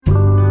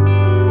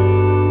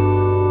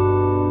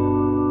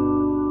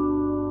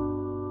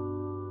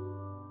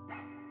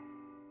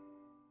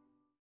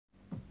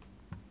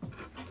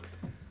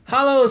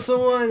Halo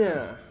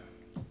semuanya.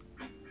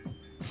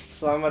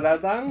 Selamat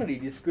datang di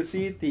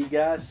diskusi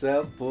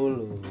 310.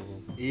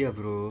 Iya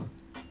bro,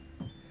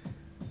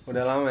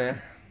 Udah lama ya?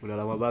 udah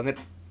lama banget.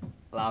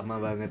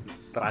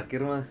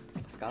 Terakhir mah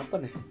pas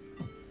kapan ya?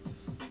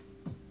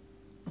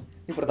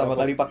 Ini pertama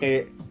Berapa? kali pakai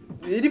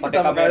Jadi pakai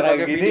pertama kali kamera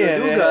pakai gini video ya,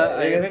 juga.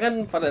 ya, Akhirnya ya. kan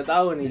pada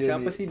tahu nih Iya,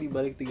 siapa iya. sih di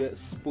balik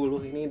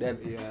 310 ini dan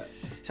Iya.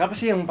 siapa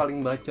sih yang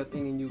paling bacot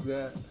ini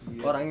juga. Iya.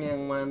 Orangnya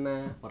yang mana?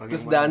 Orang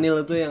Terus yang mana? Daniel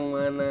itu yang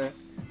mana?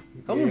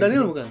 Kamu Iya, Daniel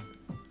bener. bukan?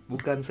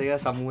 Bukan, saya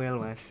Samuel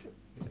mas.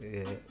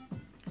 Iya.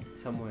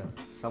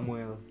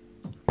 Samuel.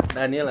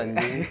 Daniel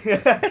anjing.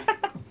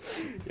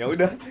 Ya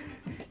udah.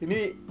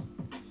 Ini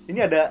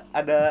ada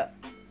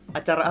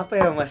acara apa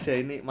ya mas ya,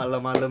 ini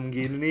malam-malam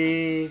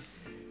gini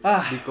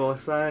di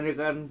kosan ya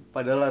kan,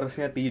 padahal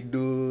harusnya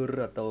tidur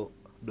atau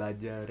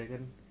belajar ya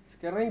kan.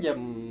 Sekarang jam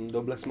 12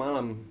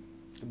 malam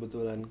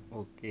kebetulan.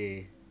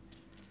 Oke.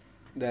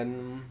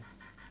 Dan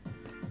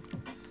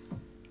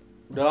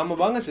udah lama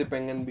banget sih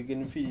pengen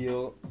bikin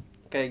video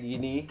kayak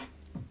gini,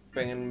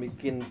 pengen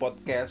bikin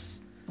podcast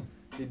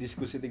di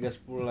diskusi 310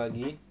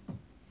 lagi.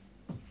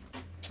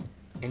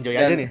 Enjoy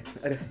Dan aja nih.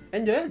 Ada.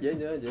 Enjoy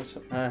aja.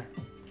 Ah,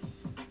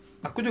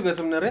 Aku juga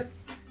sebenarnya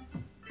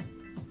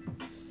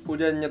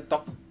udah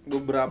nyetok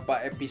beberapa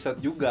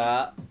episode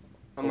juga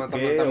sama Oke,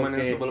 teman-teman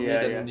yang oke, sebelumnya,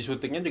 iya, dan iya. di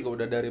syutingnya juga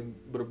udah dari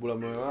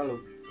berbulan-bulan lalu,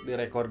 di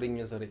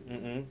recordingnya sorry.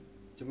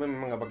 Cuma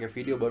memang nggak pakai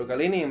video, baru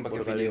kali ini yang pakai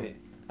Baru kali video. ini.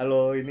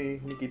 Halo, ini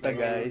kita Pengen-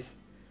 guys.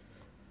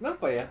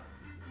 Kenapa ya?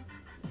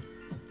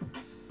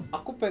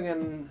 Aku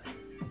pengen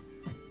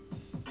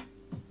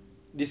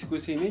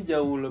diskusi ini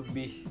jauh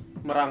lebih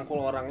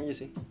merangkul orang aja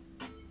sih.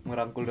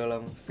 Merangkul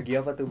dalam segi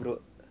apa tuh bro?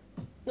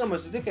 Nggak,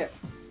 maksudnya kayak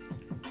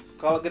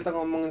kalau kita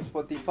ngomongin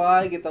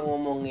Spotify, kita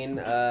ngomongin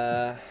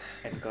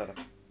Anchor.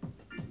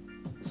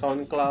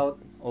 SoundCloud,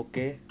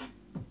 Oke.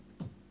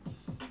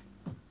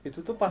 itu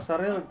tuh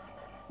pasarnya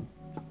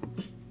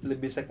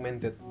lebih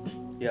segmented.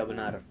 Ya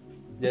benar.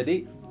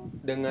 Jadi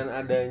dengan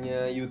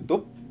adanya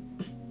YouTube,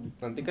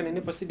 nanti kan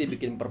ini pasti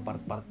dibikin per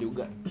part-part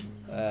juga.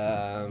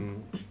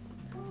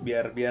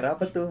 Biar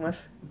apa tuh mas?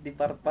 Di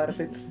part-part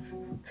itu.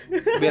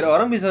 Biar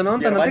orang bisa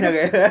nonton. Biar nanti banyak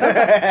kan,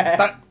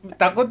 ya.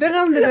 takutnya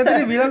kan nanti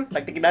dibilang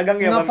Taktik dagang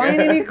ya bang. ngapain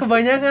ini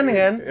kebanyakan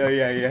kan?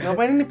 Iya.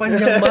 Ngapain ini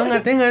panjang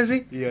banget ya nggak sih?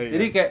 Iya.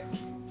 Jadi kayak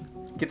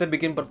kita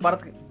bikin per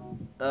part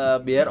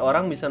biar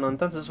orang bisa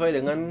nonton sesuai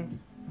dengan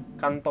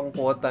kantong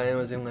kuotanya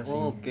masing-masing.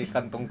 Oke,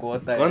 kantong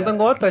kuota. Kantong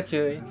ya. kuota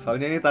cuy.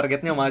 Soalnya ini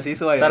targetnya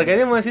mahasiswa ya.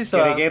 Targetnya mahasiswa.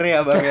 Kere-kere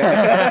ya bang ya.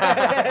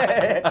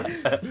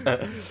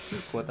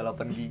 Kuota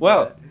 8 GB.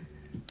 Well,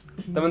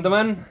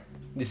 teman-teman,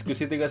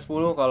 diskusi 310,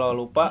 kalau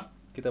lupa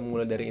kita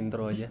mulai dari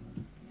intro aja.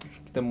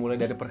 Kita mulai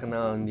dari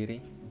perkenalan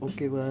diri.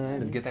 Oke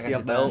bang. Dan kita Siap,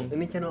 kasih tahu Bang.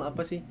 ini channel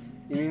apa sih?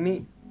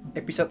 Ini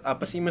episode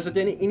apa sih?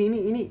 Maksudnya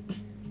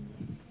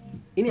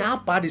ini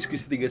apa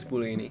diskusi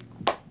 310 ini?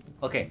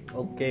 Oke.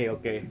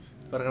 Oke.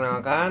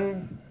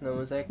 Perkenalkan,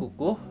 nama saya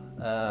Kukuh.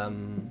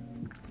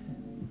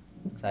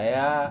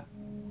 Saya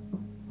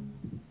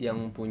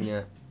yang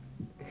punya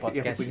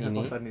podcast Yang punya ini.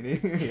 kosan ini.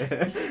 Ya.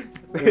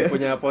 Yang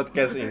punya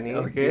podcast ini,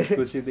 Oke.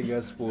 diskusi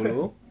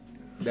 310.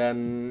 Dan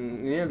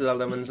ini adalah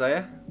teman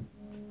saya.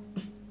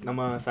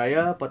 Nama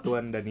saya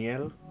Patuan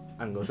Daniel.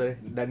 Enggak usah deh,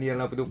 Daniel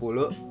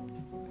Naputupulu.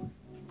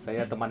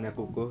 Saya temannya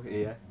Kukuh,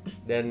 iya.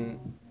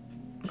 Dan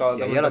kalau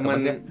Ya iyalah,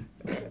 teman-teman temennya.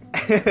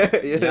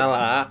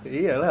 Iyalah.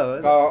 Iyalah.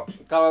 Mas.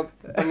 Kalau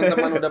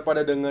teman-teman udah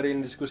pada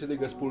dengerin diskusi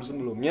 310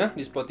 sebelumnya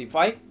di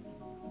Spotify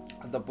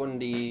ataupun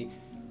di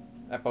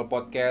Apple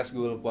Podcast,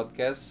 Google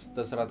Podcast,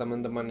 terserah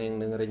teman-teman yang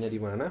dengerinnya di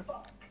mana.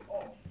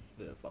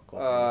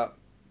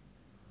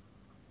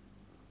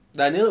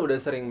 Daniel udah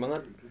sering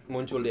banget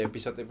muncul di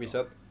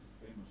episode-episode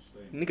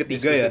Ini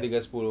ketiga ya?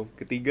 diskusi 310.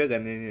 Ketiga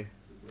kan ini.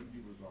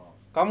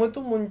 Kamu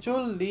tuh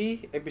muncul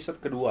di episode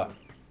kedua.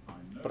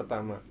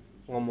 Pertama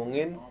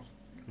ngomongin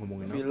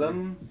Ngomongin film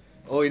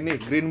apa? Oh, ini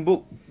Green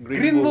Book.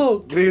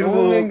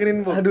 Ngomongin Green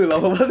Book. Aduh,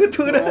 lama banget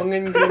tuh udah.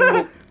 ngomongin Green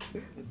Book.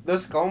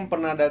 Terus kamu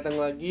pernah datang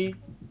lagi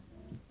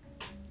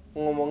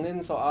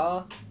ngomongin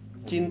soal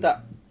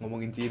cinta.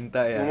 Ngomongin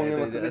cinta ya. Ngomongin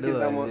Itu, maksudnya aduh,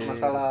 cinta, anjing.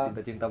 masalah-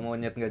 cinta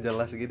monyet nggak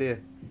jelas gitu ya.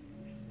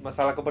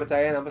 Masalah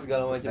kepercayaan apa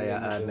segala macam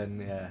Kepercayaan gitu. dan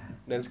ya.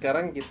 Dan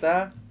sekarang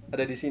kita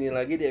ada di sini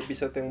lagi di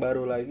episode yang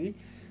baru lagi.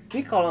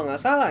 Ini kalau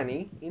nggak salah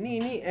nih,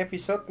 ini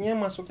episodenya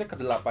masuknya ke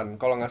 8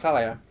 kalau nggak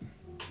salah ya.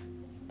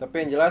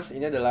 Tapi yang jelas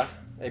ini adalah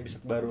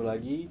episode baru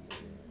lagi,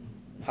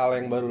 hal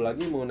yang baru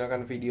lagi,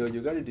 menggunakan video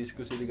juga di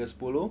diskusi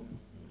 310.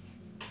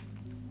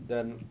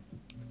 Dan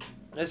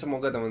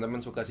semoga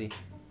teman-teman suka sih.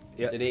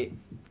 Ya. Jadi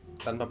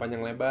tanpa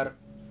panjang lebar,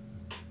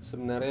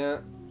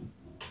 sebenarnya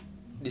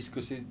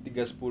diskusi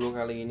 310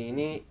 kali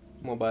ini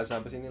mau bahas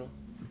apa sih nih lo?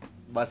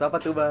 Bahas apa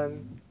tuh bang?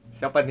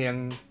 Siapa nih yang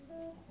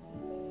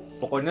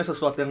pokoknya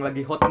sesuatu yang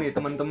lagi hot nih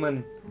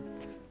teman-teman,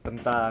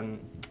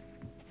 tentang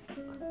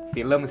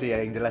film sih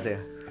ya yang jelas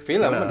ya.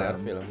 Film, benar,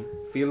 film.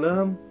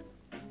 Film.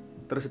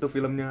 Terus itu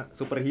filmnya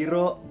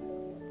superhero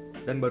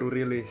dan baru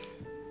rilis.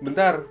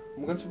 Bentar,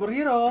 bukan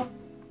superhero.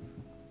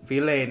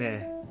 Villain ya.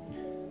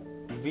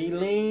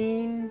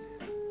 Villain.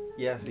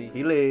 Iya sih.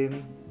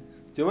 Villain.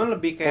 Cuman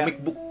lebih kayak Comic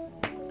book.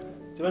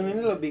 Cuman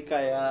ini lebih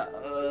kayak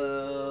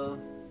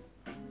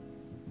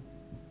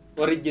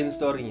origin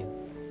story-nya.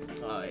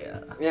 Oh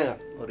ya. Iya nggak?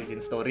 Origin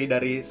story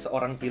dari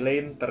seorang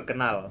villain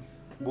terkenal.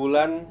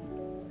 Bulan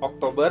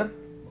Oktober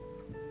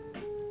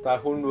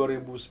tahun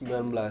 2019.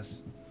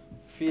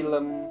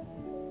 Film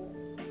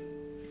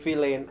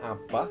villain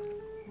apa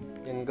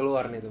yang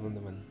keluar nih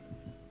teman-teman?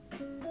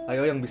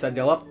 Ayo yang bisa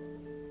jawab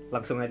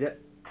langsung aja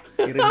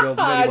kirim jawabannya di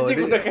bawah Anjing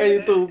ini. udah kayak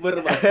YouTuber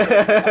banget.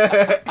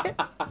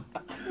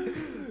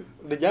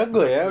 Udah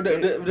jago ya,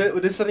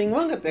 udah sering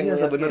banget ya. Iya,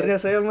 sebenarnya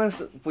saya Mas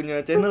punya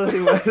channel sih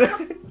Mas.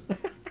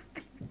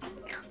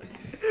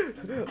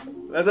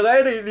 Langsung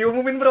aja nih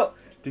diumumin bro.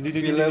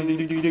 Film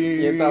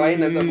yang tak lain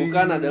dan tak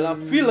bukan adalah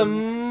film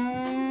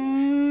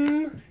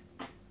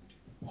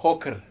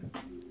Joker.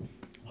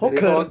 Dari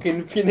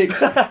Joaquin Phoenix.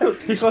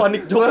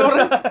 Hispanic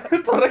Joker.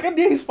 Karena kan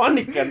dia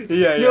Hispanik kan.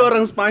 Iya, Dia iya.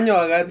 orang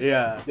Spanyol kan.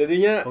 Iya.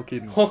 Jadinya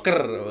Joaquin. Joker.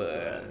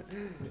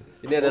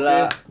 Ini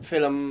adalah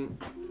film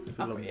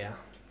apa ya?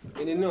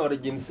 Ini nih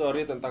origin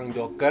story tentang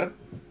Joker,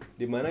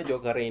 di mana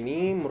Joker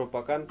ini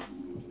merupakan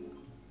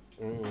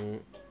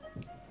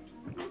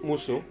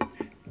musuh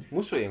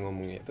ya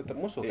ngomongnya, tetap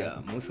musuh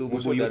kan? Ya,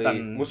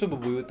 musuh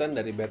bebuyutan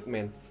dari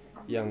Batman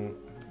yang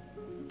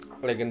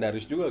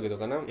legendaris juga gitu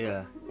karena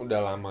Iya. udah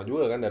lama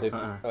juga kan dari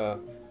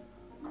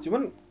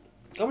cuman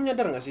kamu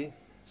nyadar nggak sih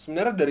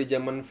sebenarnya dari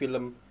zaman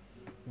film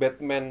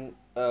Batman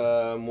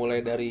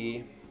mulai dari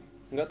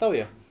nggak tahu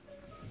ya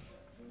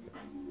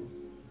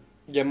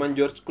zaman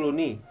George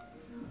Clooney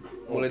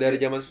mulai dari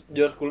zaman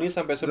George Clooney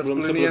sampai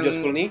sebelum George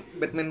Clooney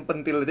Batman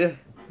pentil deh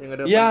yang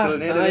ada ya,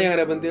 pentilnya itu. yang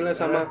ada pentilnya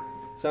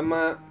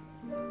sama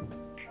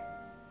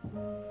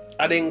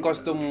ada yang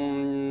kostum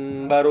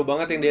baru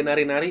banget yang dia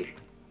nari-nari.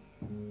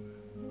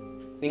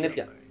 Ingat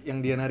gak? Yang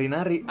dia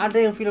nari-nari. Ada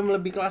yang film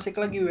lebih klasik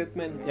lagi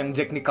Batman. Yang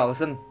Jack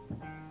Nicholson.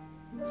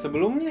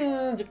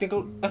 Sebelumnya Jack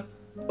Nicholson.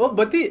 Oh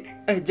berarti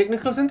Jack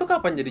Nicholson tuh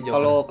kapan jadi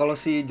Joker? Kalau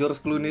si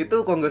George Clooney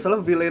itu kalau nggak salah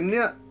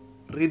villainnya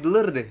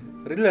Riddler deh.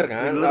 Riddler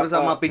kan? Riddler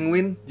sama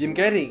Penguin. Jim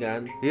Carrey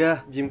kan?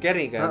 Iya. Jim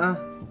Carrey kan?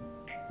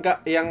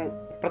 Enggak, yang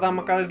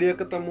pertama kali dia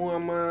ketemu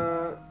sama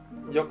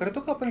Joker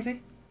itu kapan sih?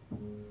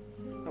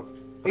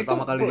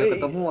 Pertama kali dia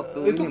ketemu waktu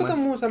itu ini,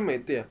 ketemu Mas. sama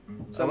itu ya?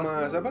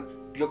 Sama siapa?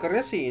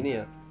 Jokernya sih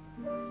ini ya.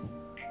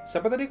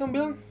 Siapa tadi kamu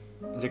bilang?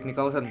 Jack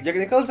Nicholson. Jack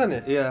Nicholson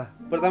ya? Iya.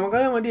 Pertama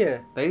kali sama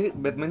dia. Tapi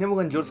Batman-nya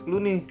bukan George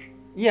Clooney.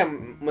 Iya,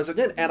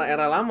 maksudnya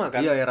era-era lama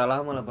kan? Iya, era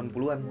lama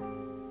 80-an.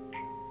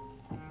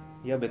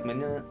 Iya,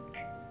 Batman-nya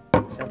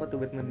siapa tuh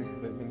Batman-nya?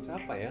 Batman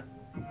siapa ya?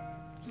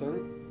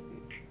 Soalnya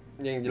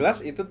yang jelas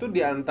itu tuh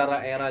di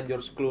antara era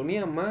George Clooney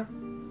sama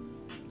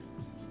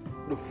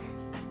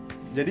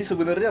Jadi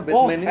sebenarnya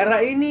Batman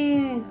era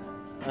ini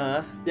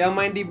Ah. yang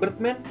main di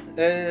Birdman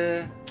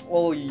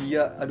Oh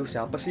iya, aduh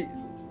siapa sih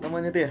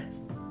namanya tuh ya?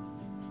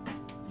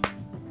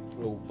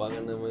 lupa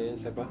kan namanya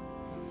siapa?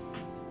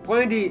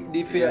 Pokoknya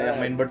di film yang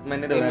main Birdman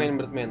itu yang kan? main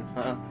Birdman.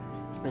 Heeh.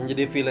 Yang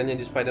jadi villainnya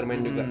di Spider-Man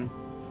juga.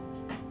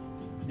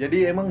 Jadi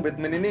emang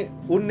Batman ini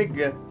unik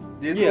ya.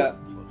 Dia Iya. tuh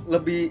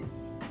lebih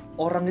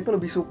orang itu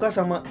lebih suka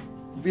sama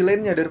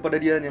villainnya daripada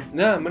dianya.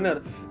 Nah, benar.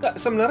 Kak,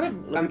 sebenarnya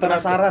Lebih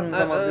penasaran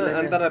sama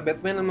villainnya. antara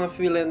Batman sama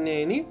villainnya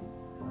ini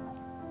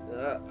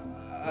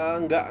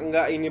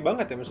nggak ini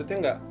banget ya, maksudnya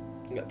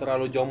nggak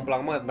terlalu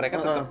jomplang banget. Mereka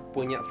tetap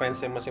punya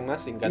fansnya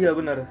masing-masing kan. Iya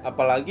benar.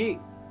 Apalagi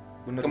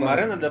Bener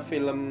kemarin banget. ada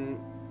film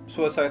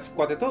Suicide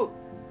Squad itu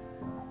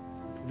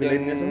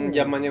Villainnya semua.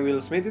 yang zamannya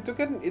Will Smith itu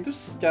kan itu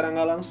secara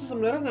nggak langsung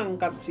sebenarnya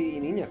ngangkat si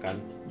ininya kan,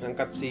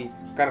 ngangkat si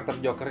karakter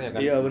Jokernya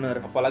kan. Iya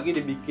benar. Apalagi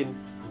dibikin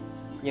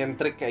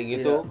nyentrik kayak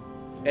gitu.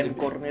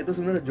 Encore-nya itu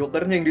sebenarnya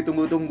Jokernya yang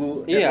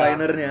ditunggu-tunggu, Iya.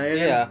 headlinernya ya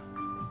kan? Iya.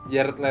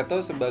 Jared Leto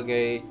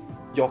sebagai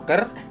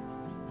Joker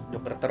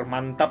Joker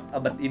termantap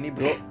abad ini,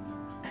 Bro.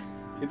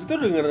 itu tuh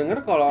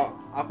denger kalau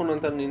aku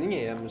nonton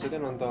ininya ya,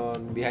 maksudnya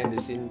nonton behind the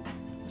scene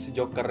si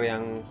Joker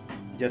yang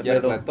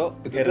Jared Leto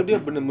itu tuh dia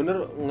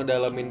bener-bener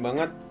ngedalamin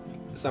banget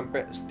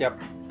sampai setiap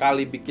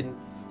kali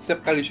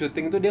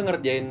syuting tuh dia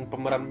ngerjain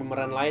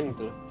pemeran-pemeran lain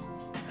gitu loh.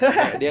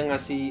 Kayak dia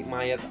ngasih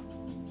mayat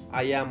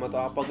ayam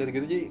atau apa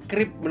gitu-gitu, jadi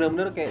creep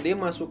bener-bener kayak dia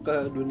masuk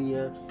ke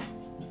dunia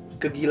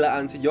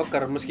kegilaan si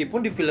Joker.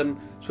 Meskipun di film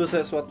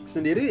Suicide Squad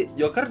sendiri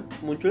Joker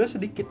munculnya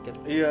sedikit kan.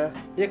 Iya.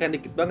 Iya kan,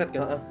 dikit banget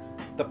kan.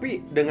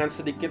 Tapi dengan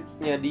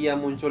sedikitnya dia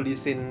muncul di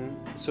scene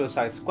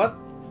Suicide Squad,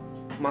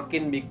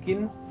 makin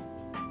bikin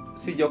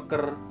si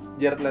Joker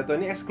Jared Leto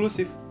ini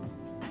eksklusif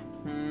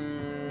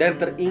dan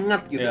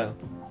teringat gitu. Iya.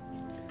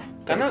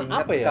 Karena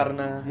Teringat apa ya?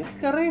 Mungkin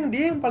karena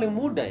dia yang paling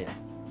muda ya.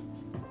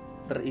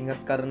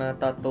 Teringat karena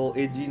tato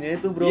edgy-nya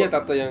itu, Bro. Iya,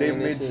 tato yang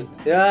damage.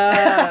 ini. Ya,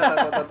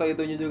 tato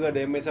itunya juga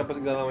damage apa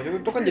segala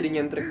macam. Itu kan jadi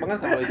nyentrik banget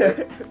kalau itu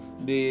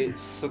di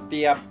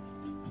setiap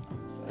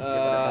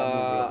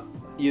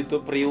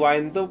YouTube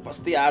Rewind tuh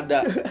pasti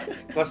ada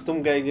kostum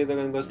kayak gitu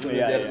kan, kostum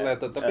Jared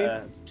Leto. Tapi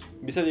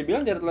bisa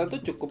dibilang Jared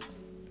Leto cukup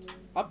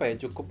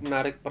cukup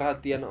menarik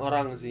perhatian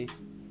orang sih.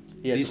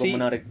 Iya, cukup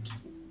menarik.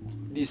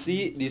 Di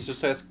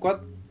Suicide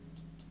Squad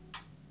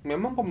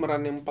memang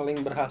pemeran yang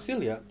paling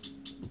berhasil ya.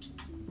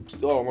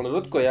 Oh,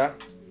 menurutku ya,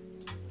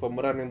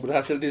 pemeran yang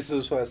berhasil di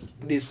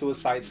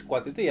Suicide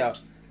Squad itu ya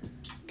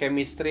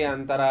chemistry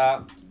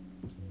antara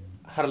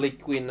Harley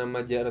Quinn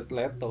sama Jared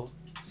Leto,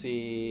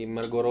 si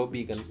Margot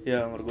Robbie kan.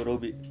 Ya, Margot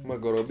Robbie.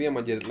 Margot Robbie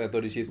sama Jared Leto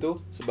di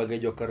situ sebagai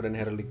Joker dan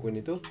Harley Quinn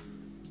itu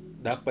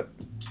dapet.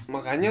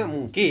 Makanya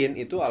mungkin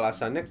itu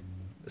alasannya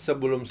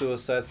sebelum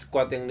Suicide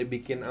Squad yang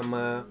dibikin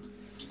sama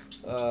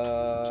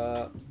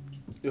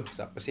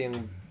siapa sih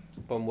yang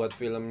pembuat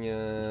filmnya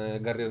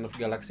Guardian of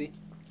Galaxy?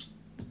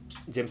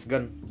 James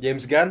Gunn.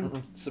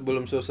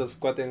 Sebelum Suicide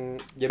Squad yang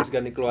James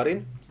Gunn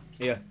dikeluarin,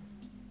 Iya.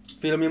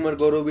 filmnya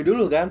Margot Robbie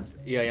dulu kan?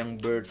 Iya,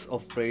 yang Birds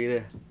of Prey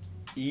deh.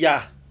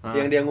 Iya,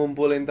 yang dia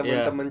ngumpulin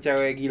teman-teman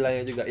cewek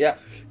gilanya juga. Ya,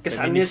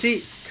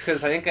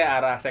 kesannya kayak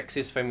arah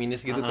seksis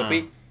feminis gitu,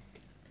 tapi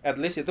at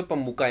least itu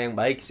pembuka yang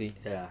baik sih.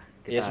 Ya,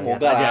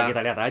 semoga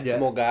kita lihat aja.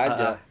 Semoga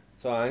aja.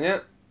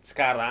 Soalnya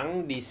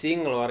sekarang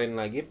DC ngeluarin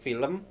lagi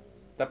film,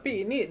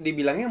 tapi ini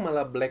dibilangnya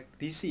malah Black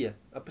DC ya?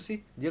 Apa sih?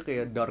 Dia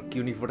kayak Dark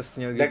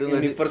Universe-nya gitu. Dark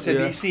Universe-nya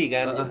Iya. DC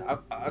kan.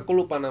 Aku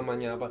lupa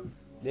namanya apa.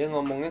 Dia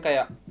ngomongnya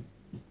kayak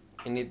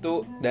ini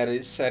tuh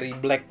dari seri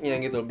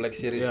Black-nya gitu, Black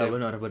series Iya,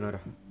 ya.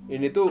 benar.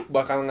 Ini tuh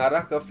bakal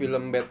ngarah ke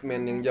film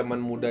Batman yang zaman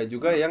muda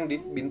juga yang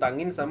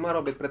dibintangin sama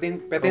Robert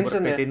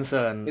Pattinson ya.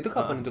 Itu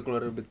kapan itu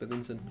keluar Robert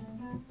Pattinson?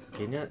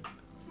 Kayaknya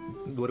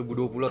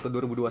 2020 atau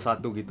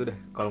 2021 gitu deh,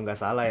 kalau nggak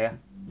salah ya.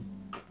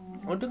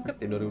 Oh, deket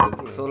ya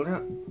 2020.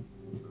 Soalnya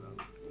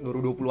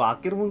 2020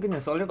 akhir mungkin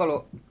ya. Soalnya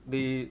kalau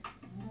di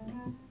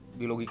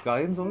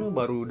logikain soalnya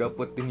baru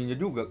dapet ininya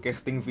juga,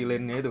 casting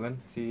villainnya itu kan,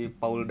 si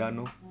Paul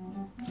Dano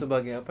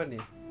Sebagai apa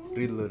nih?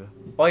 Riddler.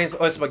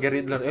 Sebagai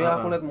Riddler.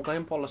 Aku lihat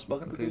mukanya polos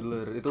banget itu.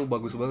 Riddler itu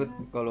bagus banget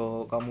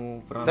kalau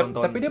kamu pernah nonton.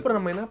 Tapi dia pernah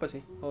main apa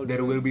sih?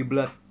 There Will Be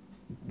Blood.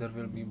 There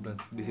Will Be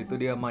Blood. Di situ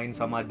dia main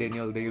sama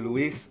Daniel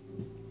Day-Lewis,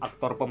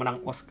 aktor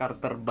pemenang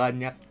Oscar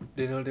terbanyak.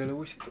 Daniel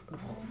Day-Lewis itu.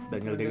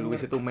 Daniel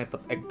Day-Lewis itu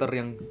method actor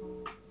yang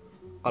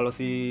kalau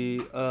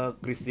si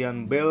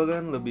Christian Bale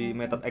kan lebih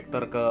method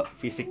actor ke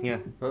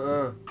fisiknya.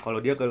 Kalau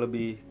dia ke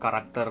lebih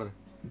karakter.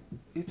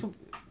 Itu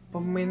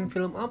pemain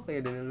film apa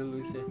ya Daniel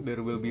Day-Lewis ya?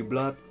 There Will Be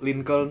Blood,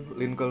 Lincoln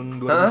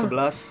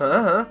 2011.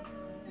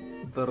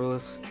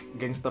 Terus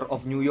Gangster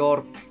of New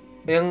York.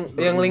 Yang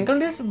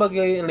Lincoln dia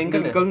sebagai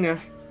Lincoln ya?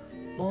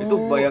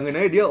 Itu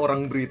bayangin aja dia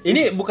orang British.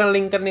 Ini bukan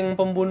Lincoln yang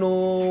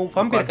pembunuh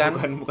vampir kan?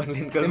 Bukan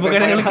Lincoln. Bukan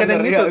yang Lincoln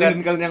yang itu kan?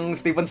 Lincoln yang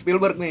Steven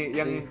Spielberg nih,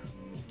 yang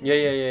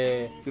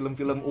Iya.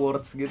 Film-film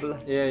awards gitu lah.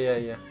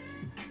 Iya.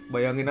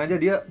 Bayangin aja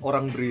dia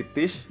orang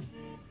British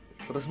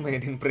terus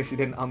mainin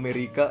presiden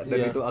Amerika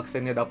dan itu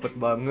aksennya dapet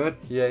banget.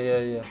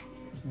 Iya.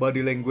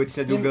 Body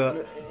language-nya juga.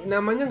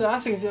 Namanya nggak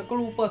asing sih, aku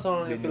lupa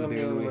soalnya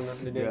filmnya.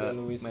 Daniel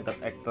Day-Lewis. Method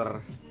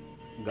actor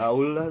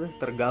gaul lah,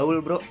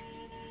 tergaul bro.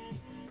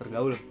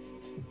 Tergaul.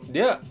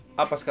 Dia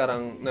apa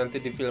sekarang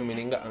nanti di film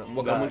ini enggak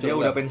muncul? Dia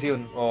udah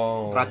pensiun.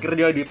 Terakhir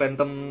dia di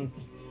Phantom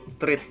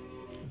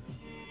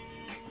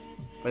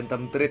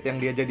Thread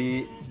yang dia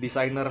jadi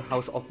desainer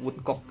House of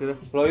Woodcock gitu.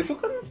 Lo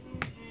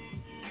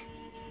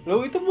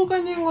itu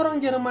bukannya yang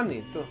orang Jerman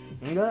itu?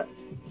 Enggak.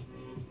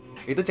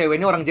 Itu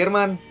ceweknya orang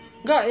Jerman.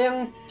 Enggak, yang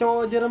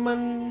cowok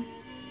Jerman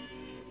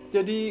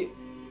jadi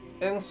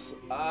yang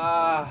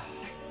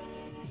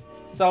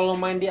selalu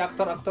main di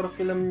aktor-aktor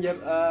film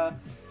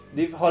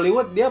di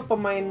Hollywood, dia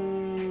pemain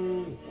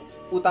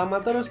utama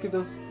terus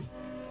gitu.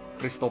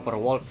 Christopher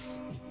Waltz.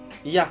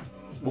 Iya.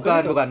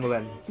 Bukan.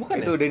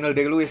 Itu ya? Daniel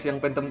Day-Lewis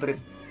yang Phantom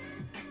Thread.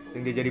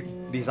 Yang dia jadi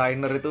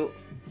desainer itu.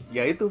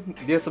 Ya itu,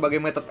 dia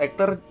sebagai method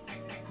actor,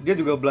 dia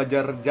juga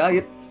belajar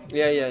jahit.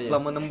 Iya.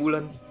 Selama 6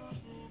 bulan.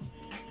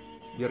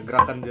 Biar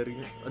gerakan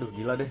jarinya. Aduh,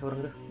 gila deh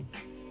orang itu.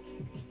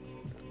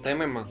 Tapi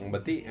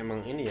berarti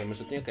emang ini ya,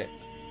 maksudnya kayak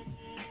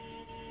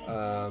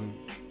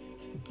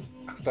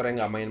aktor yang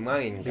nggak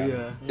main-main kan.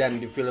 Iya. Dan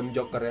di film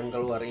Joker yang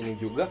keluar ini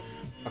juga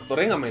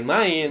aktornya nggak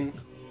main-main.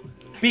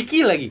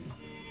 Picky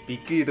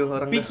itu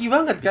orang. Picky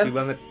banget kan. Picky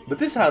banget.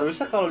 Berarti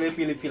seharusnya kalau dia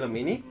pilih film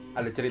ini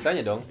ada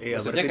ceritanya dong.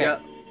 Iya, maksudnya kayak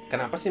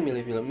kenapa sih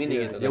milih film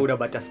ini gitu kan. Dia udah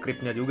baca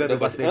skripnya juga tuh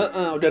pasti.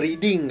 Udah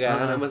reading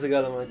kan sama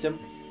segala macam.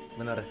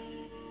 Benar.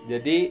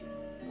 Jadi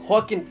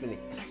Joaquin Phoenix.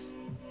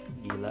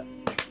 Gila.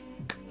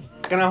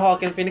 Kenal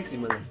Joaquin Phoenix di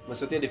mana?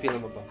 Maksudnya di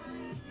film apa?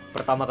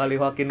 Pertama kali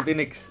Joaquin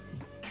Phoenix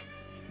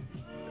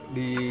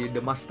di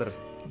The Master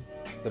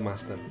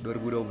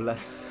 2012.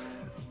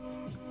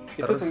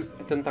 Itu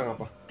tentang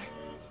apa?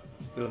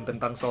 Film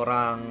tentang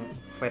seorang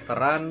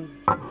veteran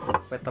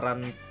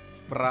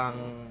perang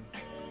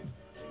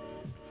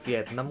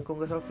Vietnam, kok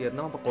nggak salah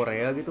Vietnam apa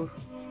Korea gitu.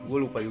 Aku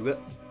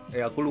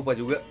lupa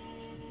juga.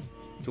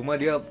 Cuma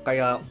dia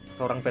kayak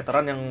seorang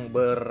veteran yang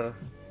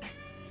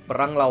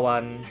berperang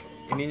lawan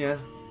ininya,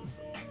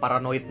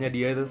 paranoidnya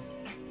dia itu.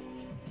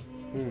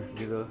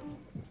 Gitu.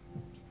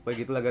 Kayak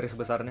gitulah garis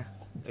besarnya.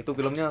 Itu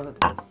filmnya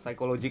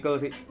psychological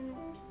sih.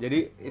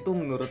 Jadi itu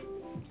menurut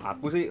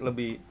aku sih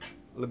lebih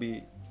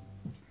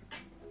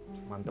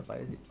mantep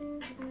aja sih.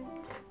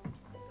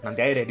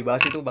 Nanti aja deh dibahas,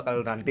 itu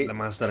bakal nanti. The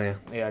Master ya?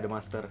 Iya, The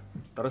Master.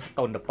 Terus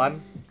tahun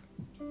depan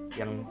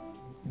yang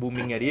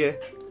boomingnya dia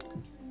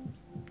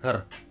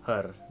Her.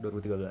 Her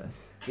 2013.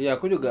 Iya,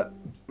 aku juga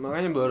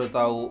makanya baru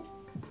tahu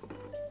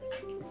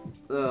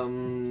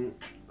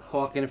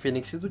Joaquin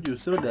Phoenix itu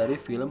justru dari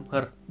film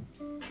Her.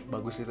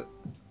 Bagus itu.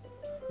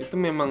 Itu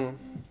memang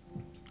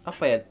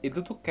apa ya?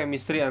 Itu tuh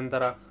chemistry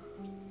antara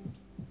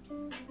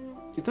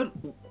itu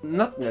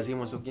nerd nggak sih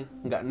masuknya?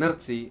 Nggak nerd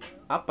sih.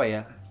 Apa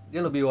ya?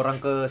 Dia lebih orang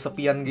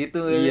kesepian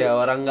gitu. Iya,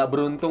 orang nggak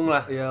beruntung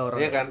lah. Iya, orang.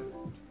 Iya kan?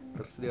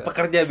 Terus dia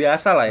Pekerja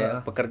biasa lah ya,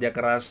 pekerja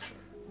keras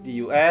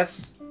di US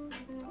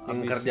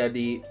yang Habis- kerja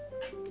di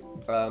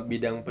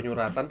bidang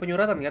penyuratan kan?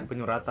 penyuratan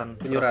Penyuratan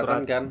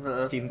surat-surat kan,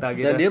 cinta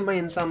gitu. Dan dia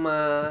main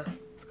sama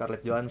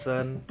Scarlett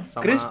Johansson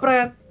sama Chris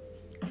Pratt.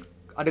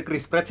 Ada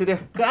Chris Pratt sih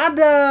dia. Gak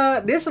ada,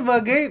 dia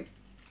sebagai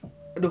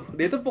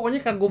dia tuh pokoknya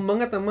kagum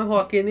banget sama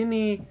Joaquin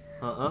ini.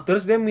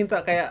 Terus dia minta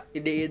kayak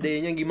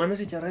ide-idenya gimana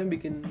sih caranya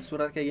bikin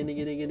surat kayak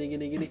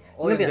gini.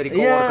 Oh, Ingat yang ya? jadi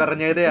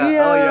coworkernya itu ya?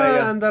 Iya, Oh,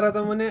 iya. antara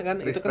temennya kan.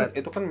 Chris Itu kan Pratt.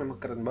 itu kan memang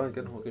keren banget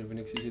kan Joaquin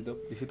Phoenix di situ.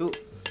 Di situ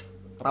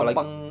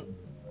Apalagi-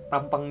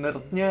 tampang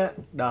nerdnya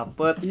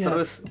dapet, Iya.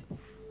 terus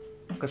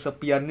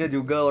kesepiannya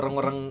juga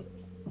orang-orang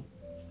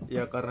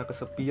ya karena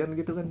kesepian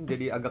gitu kan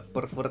jadi agak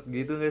pervert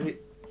gitu gak sih?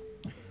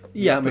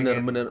 Iya,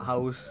 Pengen benar.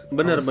 haus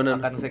Bener.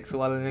 akan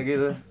seksualnya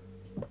gitu.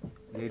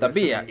 Jadi Tapi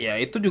dia ya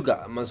itu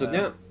juga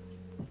maksudnya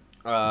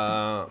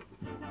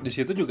di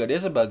situ juga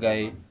dia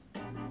sebagai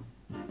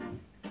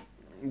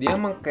dia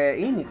emang kayak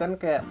ini kan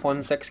kayak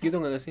phone sex gitu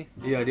nggak sih?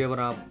 iya, dia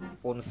pernah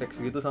phone sex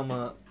gitu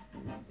sama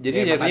Jadi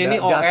ya, emang jatuhnya ini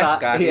ada OS jasa,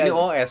 kan, iya. ini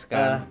OS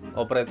kan,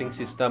 operating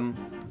system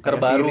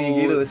terbaru Siri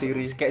gitu,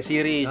 Siri. kayak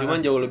Siri, cuman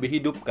jauh lebih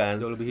hidup kan.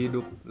 jauh lebih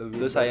hidup, lebih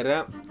Terus akhirnya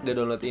dia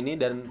download ini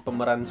dan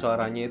pemeran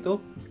suaranya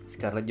itu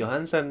Scarlett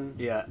Johansson.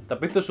 iya,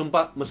 Tapi itu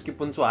sumpah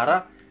meskipun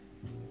suara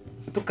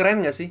itu keren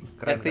nggak sih?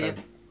 Keren, actingnya?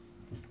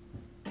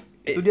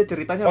 itu dia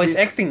ceritanya voice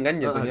abis- acting kan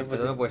jatuhnya pasti.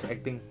 jatuhnya voice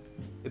acting.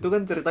 Itu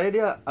kan ceritanya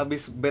dia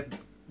abis bad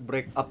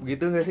break up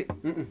gitu gak sih?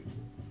 Mm-mm.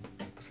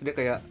 Terus dia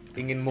kayak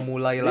ingin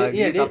memulai lagi,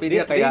 Iya, tapi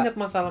dia kayak ingat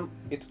masalah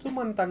itu tuh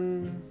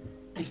mantan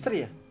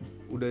istri ya.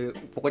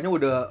 pokoknya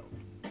udah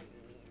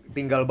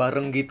tinggal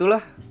bareng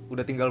gitulah,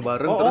 udah tinggal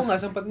bareng terus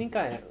nggak sempet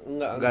nikah ya?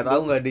 nggak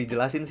tahu, nggak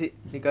dijelasin sih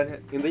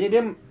nikahnya. Intinya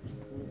dia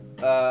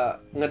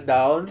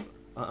ngedown,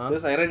 Heeh.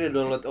 terus akhirnya dia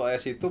download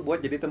OS itu buat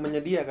jadi temennya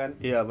dia kan.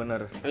 Iya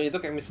benar. Nah, itu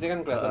chemistry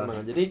kan kelihatan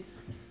banget. Jadi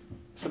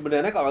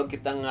sebenarnya kalau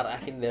kita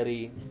ngarahin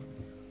dari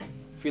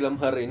film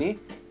Her ini,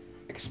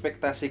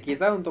 ekspektasi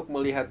kita untuk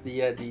melihat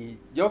dia di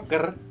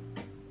Joker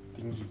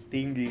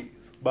Tinggi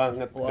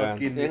banget kan.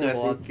 Joaquin Iya itu, nggak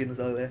sih? Joaquin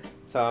soalnya.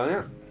 Soalnya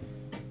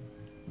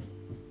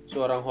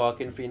seorang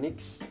Joaquin Phoenix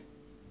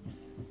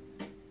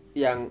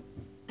yang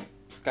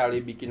sekali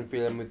bikin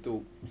film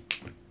itu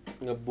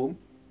ngeboom,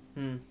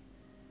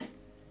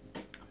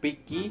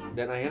 picky,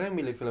 dan akhirnya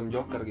milih film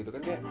Joker gitu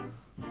kan, kayak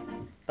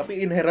Tapi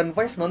Inherent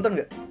Vice nonton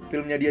nggak?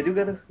 Filmnya dia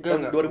juga tuh,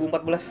 tahun Nggak.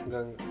 2014.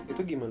 enggak.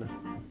 Itu gimana?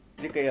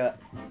 Dia kayak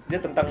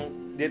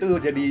dia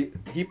tuh jadi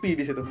hippie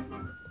di situ,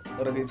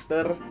 orang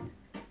hipster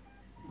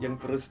yang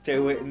terus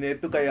ceweknya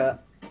itu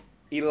kayak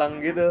hilang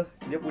gitu.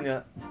 Dia punya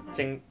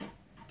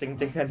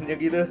ceng-cengannya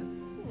gitu,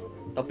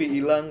 tapi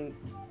hilang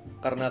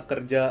karena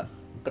kerja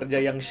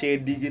yang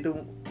shady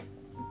gitu,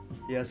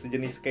 ya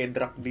sejenis kayak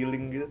drug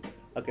dealing gitu.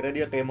 Akhirnya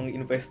dia kayak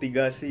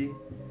menginvestigasi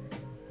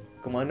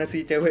kemana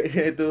sih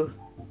ceweknya itu.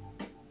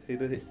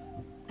 Situ sih.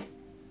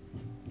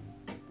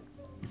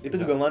 Itu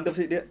juga mantap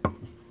sih dia.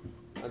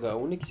 Agak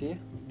unik sih ya.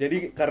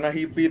 Jadi karena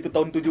hippie itu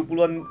tahun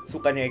 70-an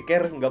suka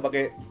nyeker, nggak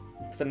pakai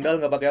sendal,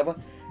 nggak pakai apa.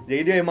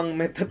 Jadi dia emang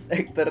method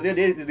actornya,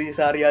 dia di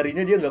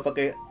sehari-harinya dia nggak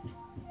pakai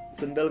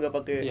sendal, nggak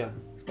pakai Iya.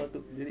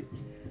 sepatu. Jadi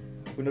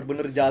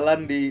bener-bener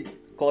jalan di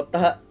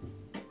kota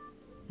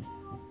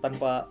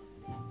tanpa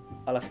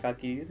alas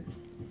kaki gitu.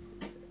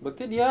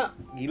 Berarti dia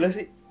Gila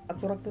sih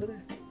aktor-aktornya.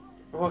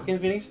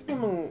 Joaquin Phoenix itu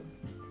memang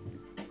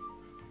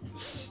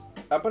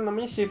apa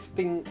namanya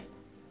shifting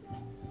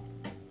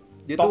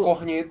Dia tuh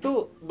tokohnya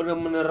itu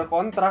bener-bener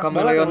kontras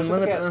Kameleon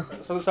maksudnya banget,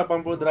 kayak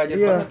 180 derajat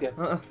iya, banget ya.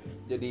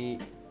 Jadi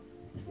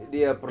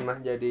dia pernah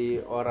jadi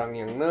orang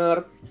yang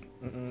nerd,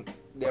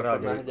 dia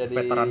pernah jadi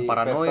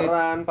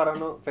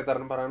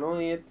veteran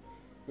paranoid,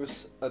 terus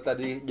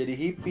tadi jadi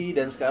hippie,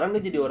 dan sekarang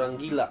dia jadi orang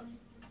gila.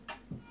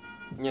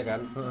 Iya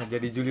kan?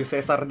 Jadi Julius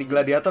Caesar di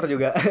Gladiator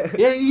juga.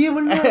 Ya iya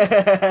benar.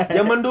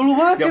 Zaman dulu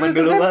banget. Zaman itu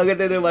dulu kan. banget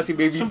itu masih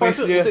baby Sumpah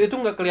face dia. itu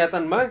nggak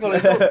kelihatan banget kalau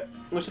itu.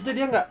 Maksudnya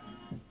dia nggak,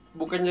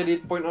 bukan jadi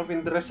point of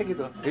interestnya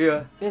gitu loh.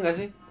 Iya. Iya nggak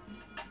sih?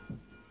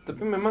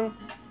 Tapi memang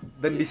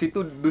Dan di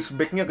situ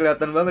douchebag-nya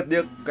kelihatan banget,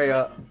 dia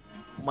kayak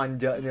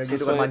manjanya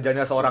gitu kan,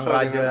 manjanya seorang sesuai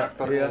raja. dengan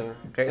aktornya, Iya. ya.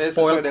 Kayak Sesuai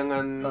spoiled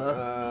dengan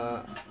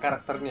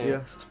karakternya. Iya,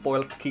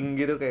 spoiled king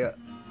gitu, kayak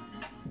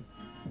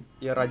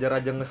ya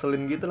raja-raja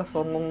ngeselin gitu lah,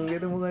 songong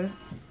gitu mukanya.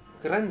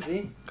 Keren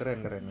sih.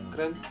 Keren.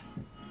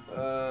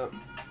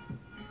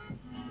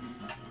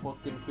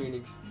 Joaquin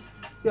Phoenix.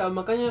 Ya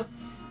makanya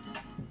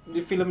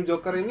di film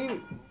Joker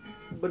ini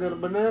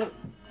benar-benar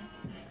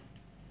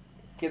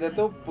kita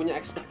tuh punya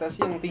ekspektasi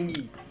yang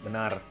tinggi.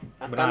 Benar.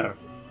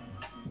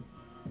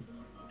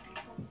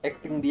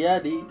 Acting dia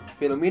di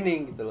film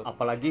ini gitu loh.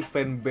 Apalagi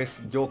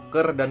fanbase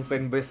Joker dan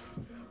fanbase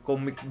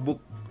comic book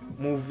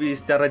movie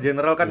secara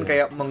general kan Iya.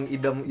 kayak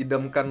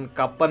mengidam-idamkan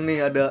kapan nih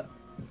ada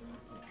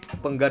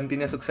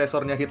penggantinya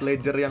suksesornya Heath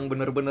Ledger yang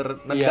bener-bener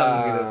nendang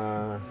Iya, gitu.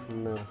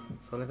 bener.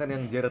 Soalnya kan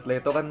yang Jared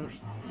Leto kan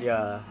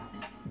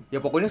ya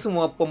pokoknya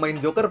semua pemain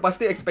Joker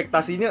pasti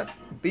ekspektasinya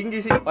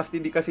tinggi sih,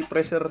 pasti dikasih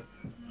pressure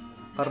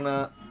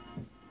karena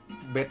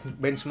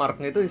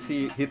benchmarknya itu si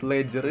Heath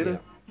Ledger itu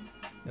Iya.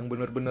 yang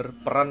bener-bener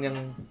peran yang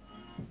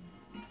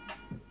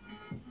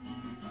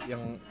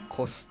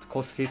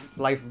cost his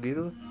life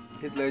gitu.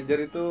 Heath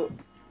Ledger itu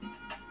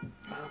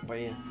apa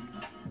ya?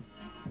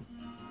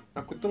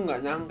 Aku tuh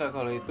nggak nyangka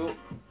kalau itu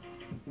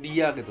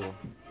dia gitu loh.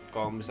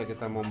 Kalau misalnya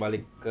kita mau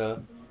balik ke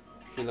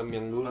film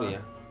yang dulu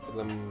ya,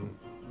 film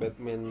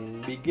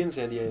Batman Begins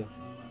ya dia.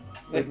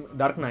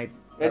 Dark Knight.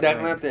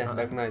 Dark Knight ya, Ah.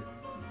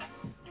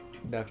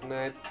 Dark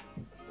Knight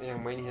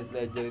yang main Heath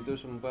Ledger itu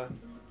sumpah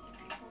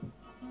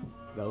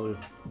Gaul.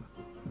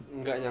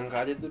 nggak nyangka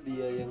aja tuh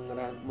dia yang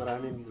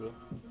meranin gitu loh.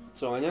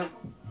 Soalnya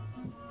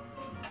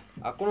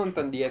aku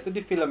nonton dia tuh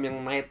di film yang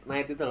Night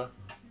itu loh,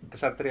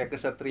 kesatria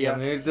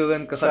Yang itu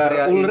kan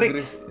kesatria Sir Ulrich.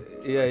 Inggris.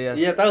 Iya.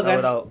 Iya, tahu kan?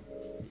 Tahu.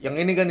 Yang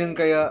ini kan yang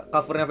kayak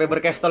covernya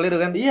Faber-Castell itu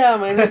kan? Iya,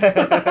 mainnya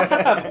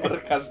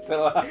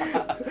berkastel.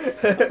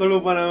 Aku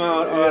lupa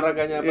nama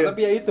olahraganya apa, Iya.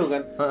 tapi ya itu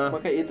kan.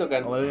 Makanya itu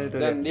kan. Awalnya itu,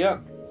 Dan dia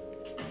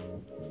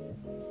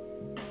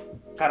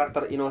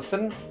karakter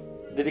innocent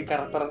jadi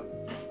karakter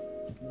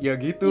Ya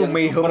gitu, yang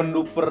mayhem, super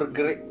duper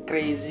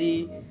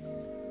crazy,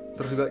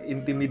 terus juga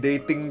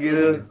intimidating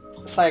gitu.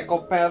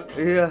 psychopath,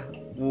 Iya.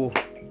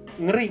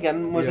 ngeri kan.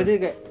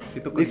 Maksudnya kayak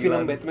Situ di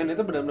film kegilaan. Batman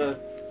itu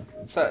benar-benar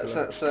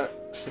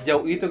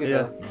sejauh itu gitu.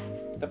 Iya.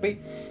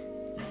 Tapi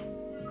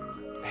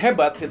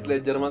hebat Heath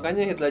Ledger,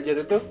 makanya Heath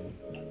Ledger itu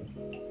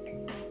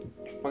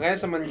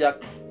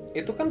semenjak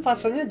itu kan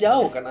fasenya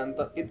jauh kan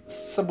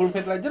sebelum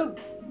Heath Ledger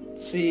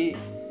si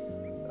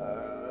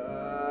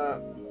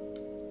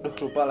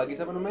lupa lagi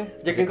siapa namanya,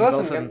 Jack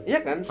Nicholson kan,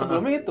 iya kan,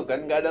 sebelumnya itu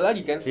kan nggak ada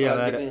lagi kan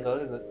setelah Iya, Jack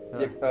Nicholson,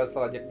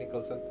 setelah Jack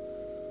Nicholson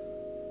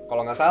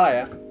kalau nggak salah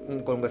ya.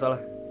 Kalau nggak salah.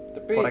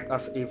 Tapi Correct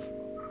us if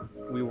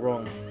we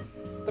wrong.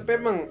 tapi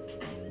emang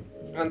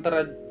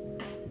antara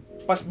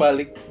pas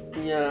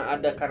baliknya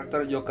ada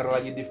karakter Joker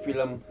lagi di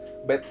film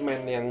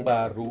Batman yang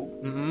baru,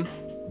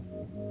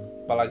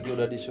 apalagi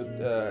udah di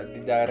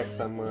direct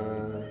sama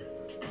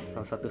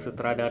Salah satu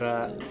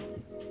sutradara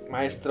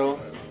maestro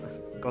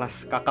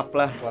kelas kakap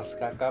lah. kelas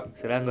kakap,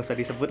 Silahkan nggak usah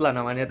disebut lah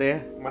namanya tuh ya.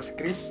 Mas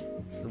Chris,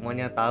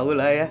 Semuanya tahu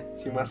lah ya.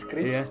 si Mas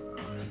Chris. Iya.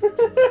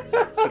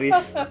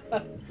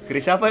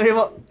 Chris apa nih,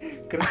 Pok?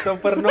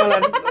 Christopher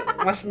Nolan,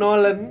 Mas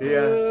Nolan.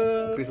 Iya.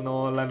 Chris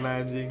Nolan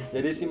anjing.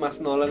 Jadi si Mas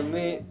Nolan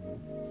ini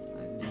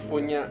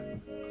punya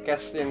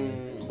cast yang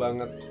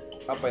banget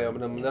apa ya,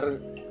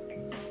 benar-benar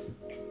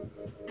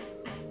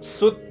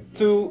suit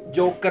to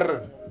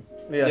Joker.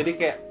 Iya. Jadi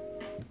kayak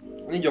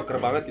ini Joker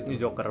banget gitu. Ini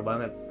Joker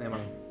banget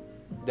emang.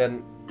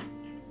 Dan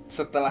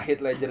setelah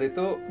Heath Ledger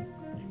itu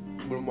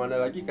belum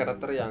ada lagi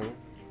karakter yang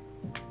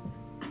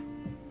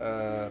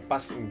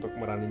pas untuk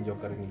meranin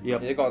Joker ini. Yep.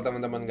 Jadi kalau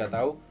teman-teman nggak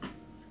tahu,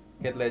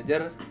 Heath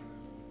Ledger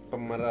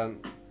pemeran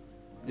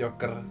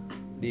Joker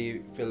di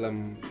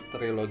film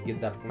trilogi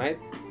Dark Knight,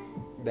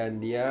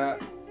 dan dia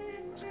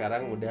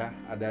sekarang udah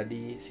ada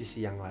di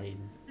sisi yang lain.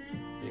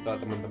 Jadi kalau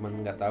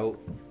teman-teman nggak tahu,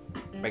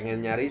 pengen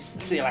nyari,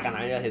 silakan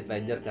aja Heath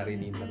Ledger cari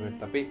di internet.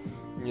 Tapi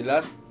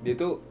jelas dia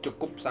tuh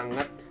cukup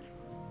sangat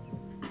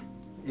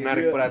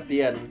menarik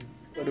perhatian.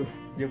 Aduh,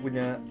 dia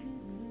punya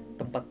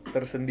tempat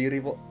tersendiri,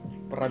 Pok,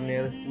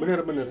 perannya.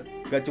 Bener-bener.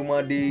 Gak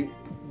cuma di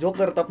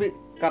Joker, tapi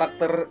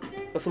karakter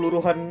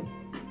keseluruhan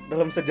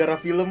dalam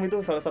sejarah film itu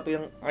salah satu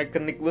yang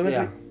ikonik banget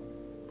Iya. sih.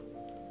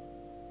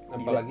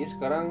 Apalagi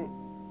sekarang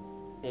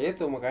ya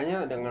itu,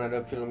 makanya dengan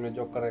ada filmnya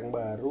Joker yang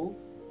baru,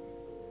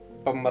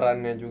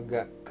 pemerannya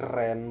juga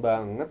keren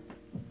banget,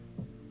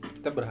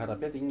 kita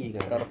berharapnya tinggi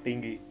kan. Berharap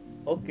tinggi.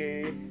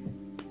 Oke.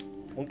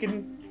 Mungkin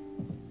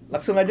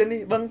langsung aja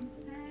nih, Bang.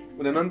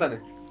 Udah nonton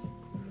ya?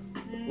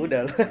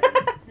 Udah lah.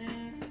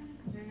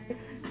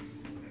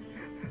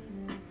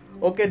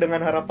 Oke, dengan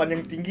harapan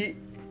yang tinggi,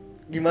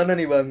 gimana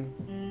nih, Bang?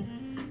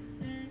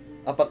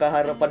 Apakah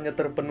harapannya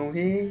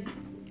terpenuhi,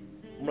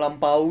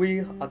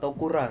 melampaui, atau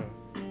kurang?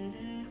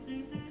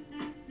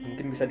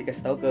 Mungkin bisa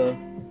dikasih tahu ke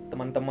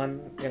teman-teman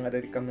yang ada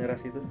di kamera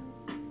situ.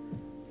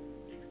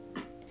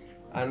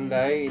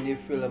 Andai ini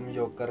film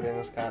Joker yang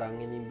sekarang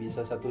ini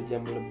bisa 1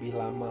 jam lebih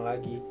lama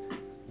lagi,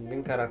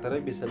 mungkin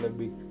karakternya bisa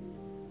lebih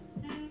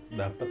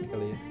dapat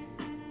kali ya.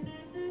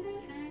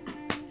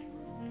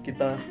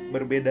 Kita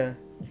berbeda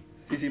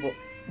sisi, Pok.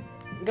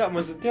 Enggak,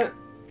 maksudnya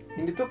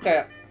ini tuh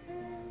kayak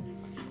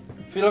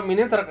film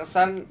ini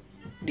terkesan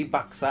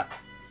dipaksa.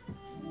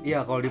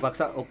 Iya, kalau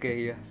dipaksa oke,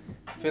 iya.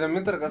 Film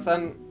ini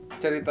terkesan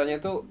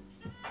ceritanya tuh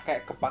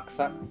kayak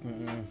kepaksa.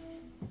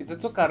 Itu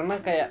tuh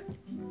karena kayak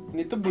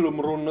ini tuh belum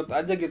runut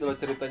aja gitu loh,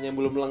 ceritanya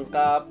belum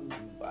lengkap,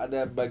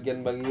 ada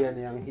bagian-bagian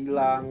yang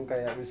hilang,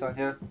 kayak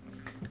misalnya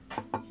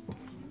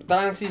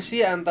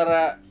transisi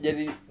antara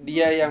jadi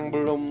dia yang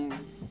belum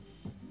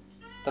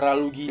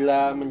terlalu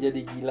gila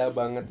menjadi gila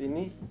banget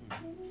ini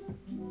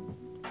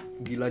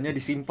gilanya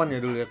disimpan ya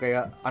dulu ya,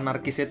 kayak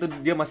anarkisnya itu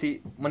dia masih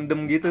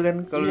mendem gitu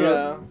kan kalau dulu.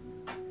 Iya.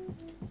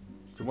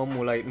 Cuma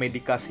mulai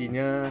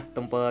medikasinya,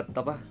 tempat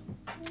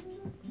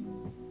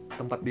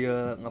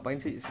dia ngapain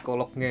sih,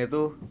 psikolognya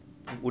itu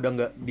udah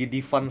nggak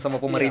di-defund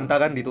sama pemerintah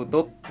kan,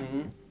 ditutup.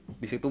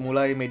 Di situ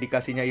mulai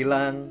medikasinya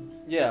hilang.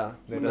 Iya.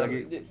 Nggak ada lagi,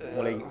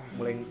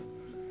 mulai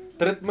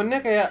treatmentnya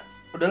kayak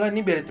udahlah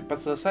ini biar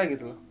cepat selesai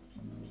gitu loh.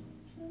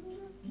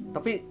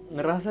 Tapi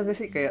ngerasa gak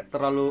sih kayak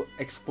terlalu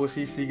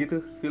eksposisi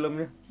gitu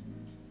filmnya?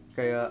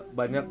 Kayak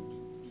banyak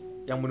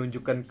yang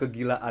menunjukkan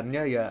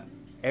kegilaannya, ya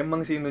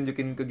emang sih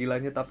nunjukin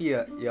kegilaannya, tapi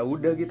ya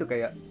udah gitu,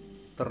 kayak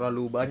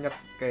terlalu banyak.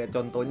 Kayak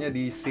contohnya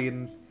di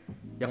scene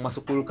yang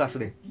masuk kulkas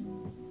deh.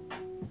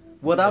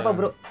 Buat Ya. apa,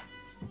 bro?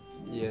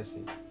 Iya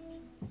sih.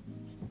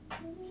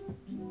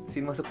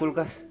 Scene masuk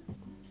kulkas.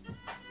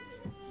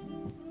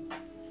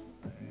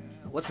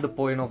 What's the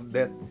point of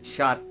that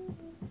shot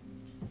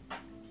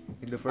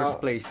in the first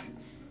place?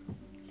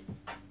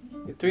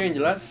 Itu yang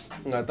jelas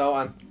nggak tahu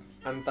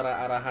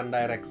antara arahan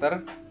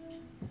director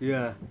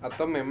Iya.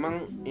 atau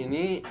memang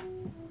ini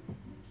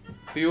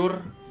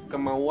pure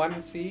kemauan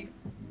si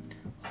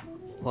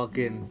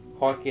Joaquin.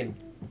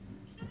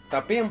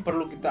 Tapi yang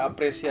perlu kita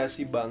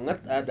apresiasi banget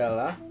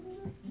adalah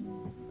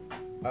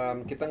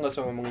kita nggak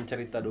usah ngomongin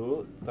cerita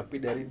dulu, tapi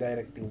dari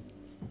directing.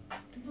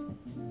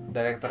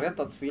 Direkturnya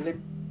Todd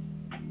Phillips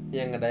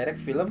yang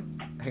ngedirect film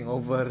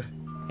Hangover.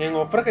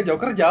 ke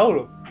Joker jauh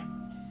loh.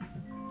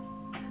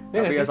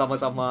 Iya Tapi nggak ya sih?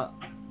 sama-sama,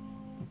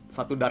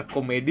 satu dark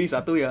komedi,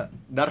 satu ya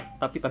dark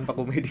tapi tanpa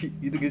komedi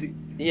gitu gak sih?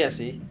 Iya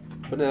sih,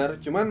 benar.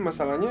 Cuman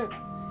masalahnya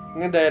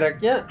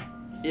ngedirectnya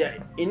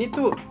ya ini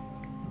tuh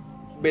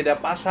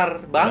beda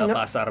pasar banget.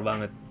 Beda pasar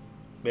banget.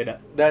 Beda.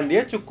 Dan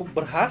dia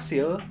cukup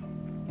berhasil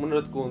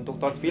menurutku untuk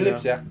Todd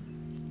Phillips ya.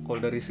 Kalau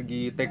dari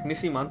segi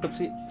teknis sih mantep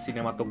sih,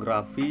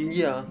 sinematografi,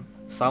 Iya.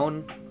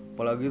 sound,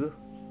 apalagi tuh.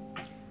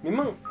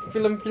 Memang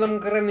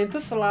film-film keren itu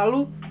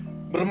selalu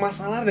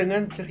bermasalah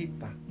dengan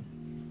cerita.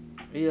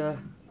 Iya,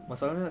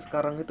 masalahnya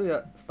sekarang itu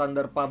ya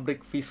standar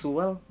pabrik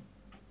visual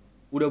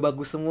udah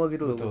bagus semua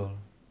gitu loh. Betul.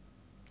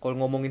 Kalau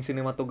ngomongin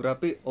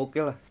sinematografi, oke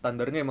lah,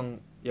 standarnya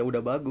emang ya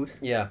udah bagus.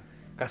 Iya.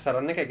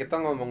 Kasarannya kayak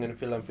kita ngomongin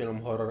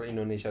film-film horor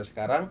Indonesia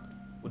sekarang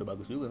Udah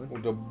bagus juga kan.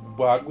 udah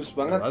bagus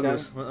banget Udah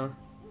bagus, kan.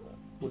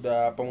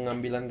 Udah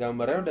pengambilan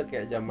gambarnya udah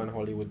kayak zaman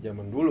Hollywood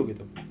zaman dulu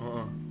gitu.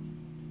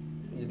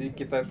 Jadi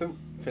kita itu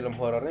film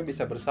horornya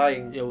bisa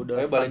bersaing. Ya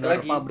udah Tapi balik standar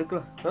lagi. pabrik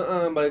lah.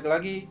 Balik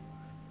lagi.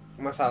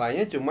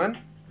 Masalahnya cuman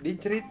di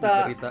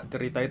cerita.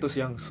 Cerita itu sih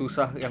yang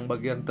susah, yang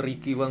bagian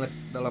tricky banget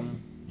dalam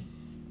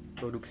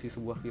produksi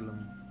sebuah film,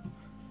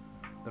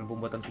 dalam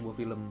pembuatan sebuah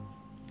film.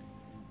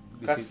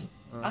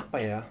 Apa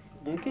ya?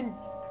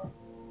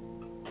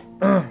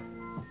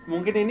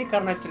 Mungkin ini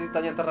karena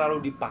ceritanya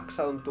terlalu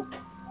dipaksa untuk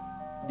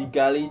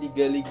digali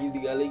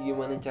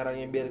gimana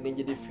caranya biar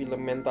ini jadi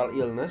film mental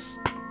illness.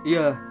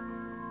 Iya.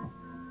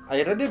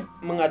 Akhirnya dia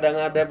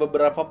mengada-ngada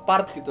beberapa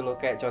part gitu loh,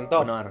 kayak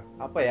contoh. Benar.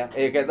 Apa ya?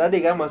 Kayak tadi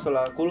kan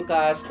masalah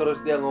kulkas, terus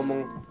dia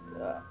ngomong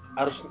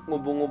harus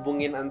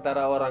ngubung-ngubungin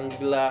antara orang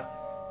gila,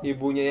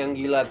 ibunya yang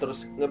gila,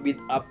 terus nge-beat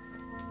up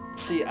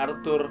si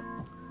Arthur.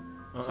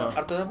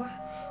 Arthur apa?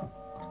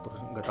 Arthur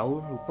nggak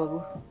tahu, lupa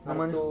gua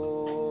namanya.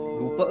 Arthur...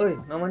 Lupa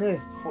namanya.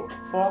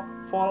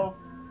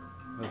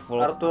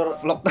 Arthur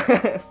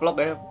Vlog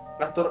ya.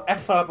 Arthur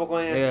F lah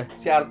pokoknya. Iya.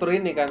 Si Arthur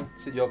ini kan,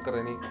 si Joker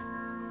ini.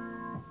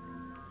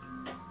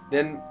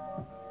 Dan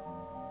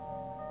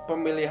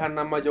pemilihan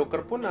nama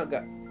Joker pun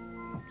agak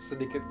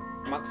sedikit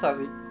maksa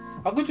sih.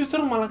 Aku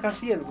justru malah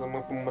kasihan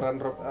sama pemeran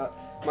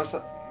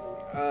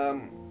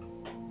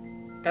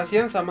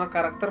kasihan sama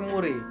karakter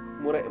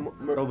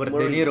Robert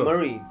De Niro.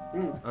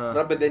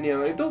 Robert De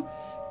Niro itu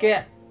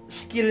kayak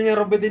skillnya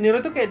Robert De Niro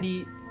itu kayak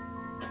di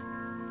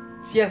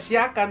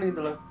sia-siakan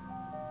gitu loh.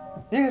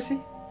 Iya gak sih?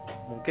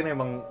 Mungkin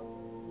emang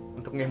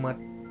untuk ngehemat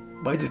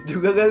budget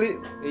juga kali.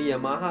 Iya,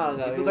 mahal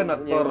kali. Itu kan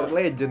aktor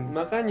legend.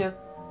 Makanya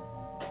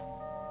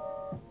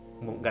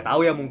nggak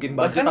tahu ya, mungkin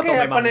budget bahkan atau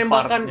kayak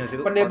memang partnya sih.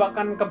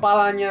 penembakan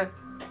kepalanya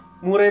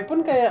Murray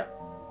pun kayak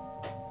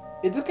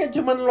itu kayak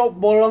cuman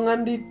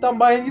bolongan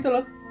ditambahin gitu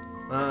loh.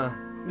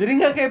 Jadi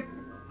nggak kayak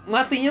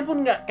matinya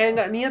pun nggak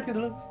niat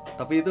gitu loh.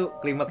 Tapi itu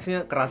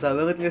klimaksnya kerasa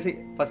banget nggak sih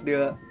pas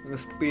dia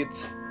nge-speech?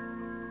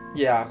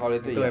 Ya kalau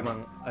itu ya.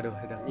 Emang aduh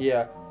edan.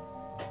 Iya.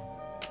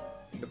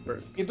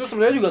 Itu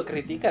sebenarnya juga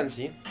kritikan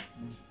sih.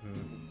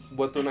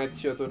 Buat Tonight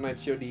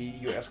Show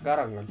di US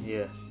sekarang kan.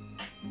 Iya.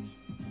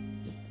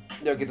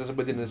 Ya kita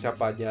sebutin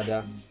siapa aja, ada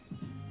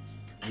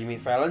Jimmy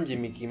Fallon,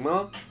 Jimmy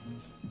Kimmel,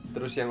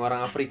 terus yang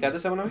orang Afrika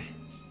itu siapa namanya?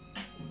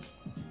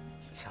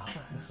 Siapa?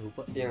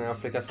 Lupa. Yang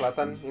Afrika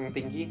Selatan yang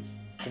tinggi.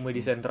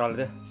 Komedi Sentral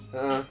deh.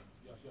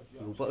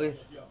 Lupa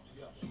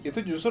Itu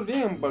justru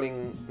dia yang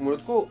paling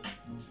menurutku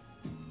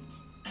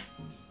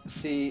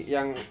si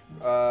yang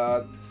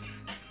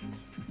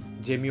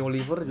Jamie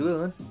Oliver juga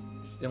kan?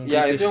 Yang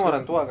ya British itu yang tuh.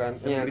 orang tua kan,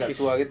 yang agak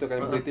tua gitu kan,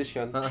 British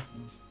kan.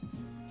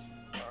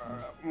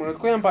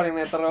 Menurutku yang paling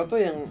netral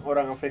tuh yang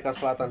orang Afrika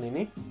Selatan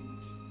ini.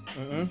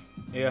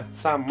 Iya.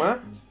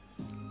 Sama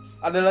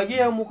ada lagi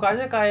yang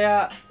mukanya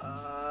kayak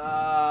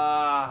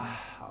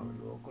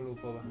Aduh, aku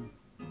lupa bang.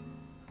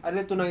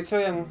 Ada Tonight Show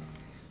yang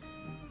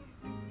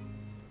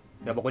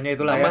Ya pokoknya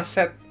itulah sama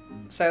ya.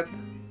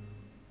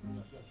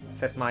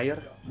 Seth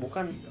Meyers.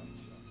 bukan.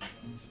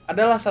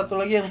 Adalah satu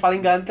lagi yang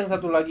paling ganteng,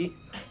 satu lagi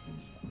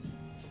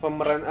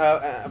pemeran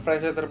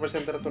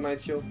presenter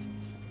Tonight Show.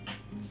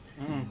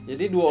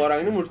 Jadi dua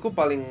orang ini menurutku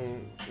paling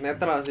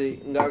netral sih,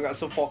 nggak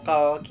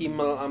sevokal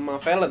Kimmel sama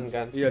Fallon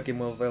kan. Iya,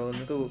 Kimmel Fallon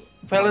tuh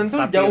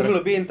Tuh jauh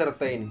lebih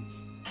entertain.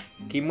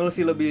 Kimmel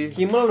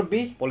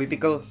lebih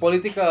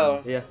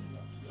political. Iya.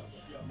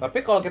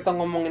 Tapi kalau kita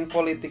ngomongin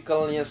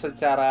politikalnya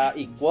secara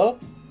equal,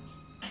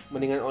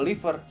 mendingan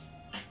Oliver.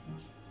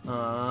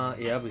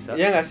 Iya bisa.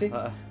 Iya nggak sih?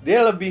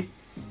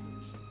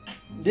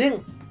 Dia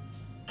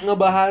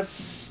ngebahas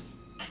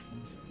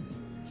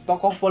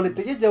tokoh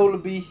politiknya jauh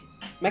lebih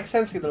make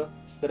sense gitu loh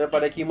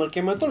daripada Kimmel.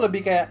 Kimmel tuh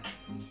lebih kayak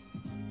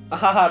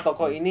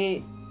tokoh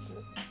ini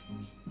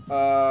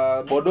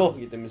bodoh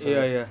gitu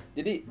misalnya. Iya.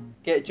 Jadi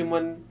kayak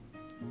cuman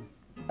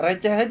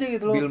receh aja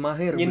gitu loh. Bill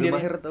Maher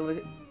tau gak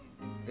sih?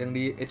 Yang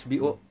di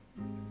HBO.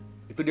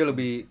 Itu dia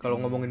lebih, kalau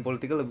ngomongin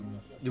politikal lebih,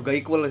 juga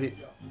equal sih.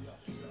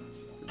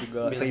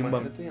 Juga Bill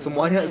seimbang.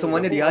 Maher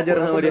Semuanya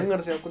dihajar sama dia.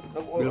 Sih, aku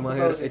Bill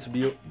Maher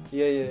HBO.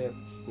 Iya.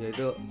 Ya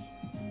itu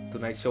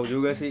Tonight Show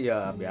juga sih,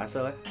 ya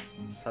biasa lah.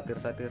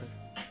 Satir-satir.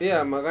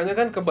 Iya, makanya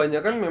kan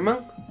kebanyakan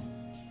memang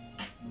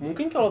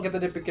mungkin kalau kita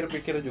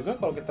dipikir-pikir juga,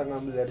 kalau kita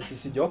ngambil dari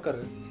sisi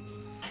Joker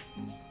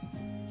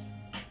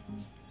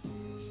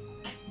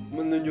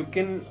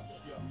menunjukin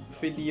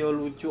video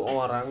lucu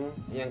orang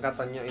yang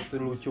katanya itu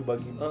lucu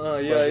bagi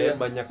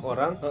banyak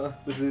orang,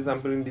 terus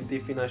ditampilin di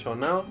TV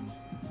nasional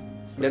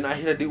dan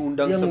akhirnya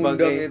diundang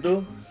sebagai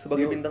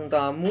bintang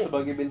tamu.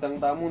 Sebagai bintang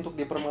tamu untuk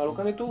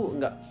dipermalukan, itu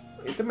enggak,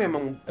 itu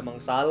memang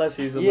salah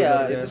sih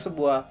sebenarnya. Iya, itu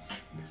sebuah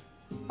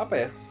apa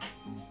ya?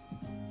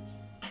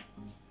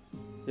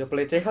 Ya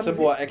pelecehan.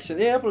 Sebuah action,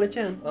 ya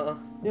pelecehan.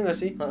 Iya nggak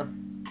sih?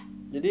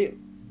 Jadi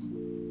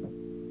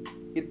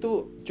itu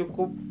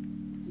cukup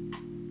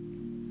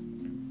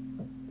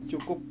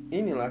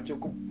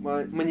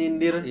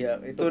menyindir ya,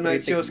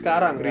 Tonight Show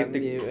sekarang kritik.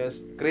 Kan di US,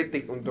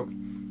 kritik untuk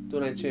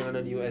Tonight Show yang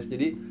ada di US.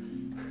 Jadi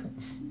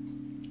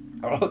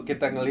kalau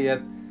kita ngelihat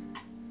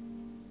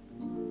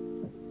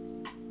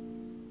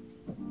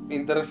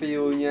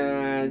interviewnya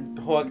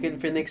Joaquin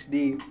Phoenix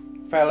di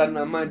Fallon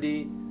sama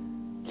di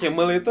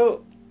Kimmel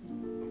itu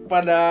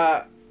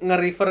pada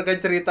nge-refer ke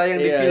cerita yang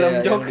di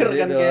film Joker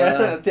kan,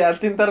 kayak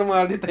hati-hati ntar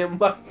malah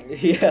ditembak.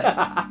 Iya.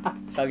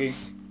 Saking.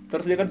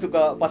 Terus dia kan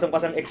suka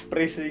pasang-pasang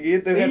ekspresi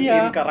gitu kan,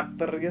 in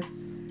karakter gitu.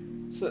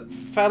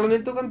 Fallon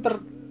itu kan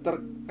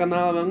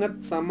terkenal banget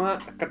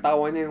sama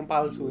ketawanya yang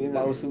palsu ya.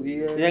 Palsu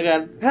iya. Iya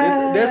kan?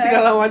 Dia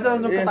segala macam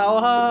langsung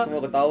ketawa.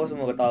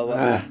 Semua ketawa.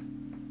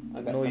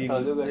 Agak kesel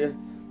juga sih.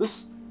 Terus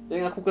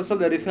yang aku kesel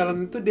dari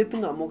Fallon itu, dia tuh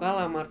nggak mau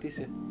kalah sama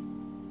artisnya.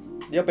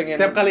 Dia pengen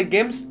setiap kali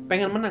games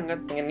pengen menang kan,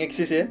 pengen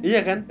ngeksis ya.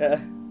 Iya kan?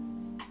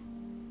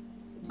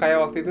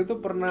 Kayak waktu itu tuh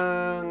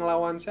pernah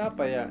ngelawan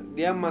siapa ya,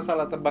 dia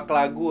masalah tebak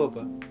lagu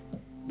apa,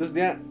 terus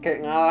dia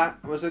kayak ngalah,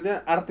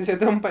 maksudnya artis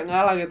itu sampai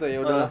ngalah gitu,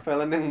 ya udahlah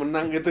Fallon yang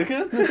menang gitu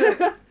kan.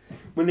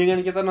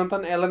 Mendingan kita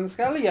nonton Ellen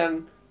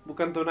sekalian,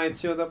 bukan Tonight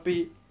Show,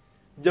 tapi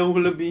jauh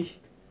lebih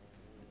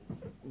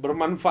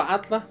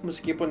bermanfaat lah,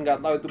 meskipun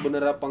nggak tahu itu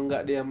bener apa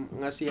enggak dia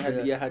ngasih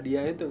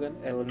hadiah itu kan.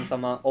 Ellen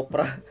sama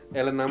Oprah.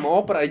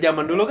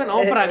 Zaman dulu kan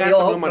Oprah kan,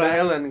 sebelum Oprah. ada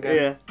Ellen kan.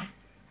 Iya.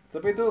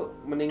 Tapi itu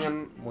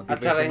mendingan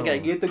acara yang kayak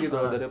gitu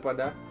loh,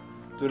 daripada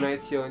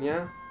Tonight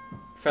Show-nya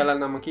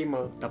Fallon sama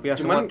Kimmel. Tapi ya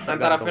cuman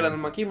antara Fallon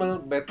sama Kimmel,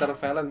 better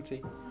Fallon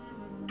sih.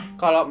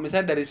 Kalau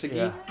misalnya dari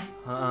segi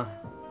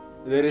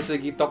dari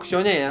segi talk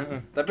show-nya ya.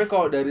 Tapi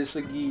kalau dari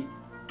segi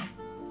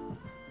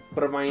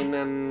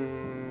permainan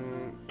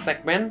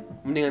segmen,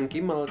 mendingan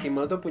Kimmel.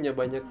 Kimmel tuh punya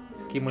banyak.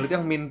 Kimmel itu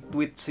yang min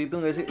tweets itu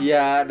nggak sih?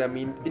 Iya, ada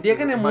min. Dia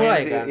kan yang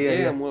mulai kan.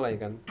 Dia yang mulai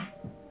kan.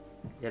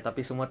 Ya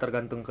tapi semua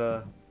tergantung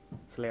ke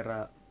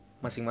selera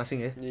masing-masing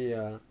ya.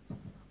 Iya.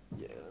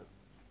 Ya.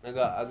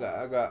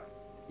 Agak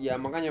ya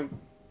makanya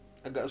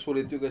agak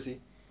sulit juga sih.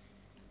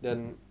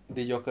 Dan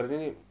di Joker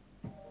ini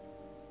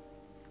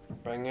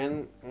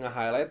pengen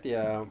nge-highlight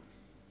ya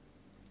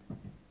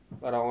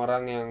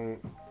orang-orang yang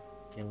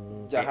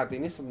jahat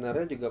ini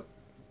sebenarnya juga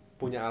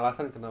punya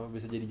alasan kenapa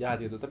bisa jadi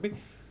jahat gitu. Tapi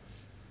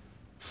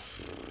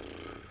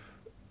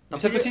di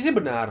satu sisi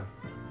benar.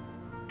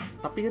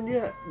 Tapi kan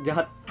dia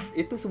jahat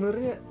itu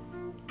sebenarnya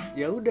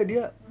ya udah,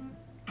 dia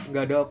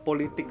nggak ada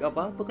politik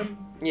apa-apa kan.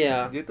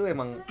 Iya. Dia tuh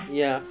emang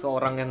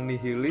seorang yang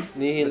nihilis.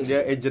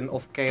 Dia agent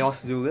of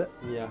chaos juga.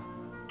 Iya.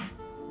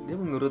 Dia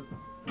menurut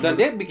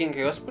dia bikin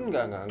chaos pun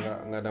nggak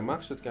ada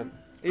maksud kan.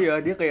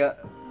 Iya, dia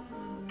kayak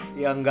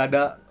yang nggak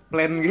ada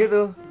plan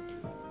gitu.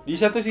 Di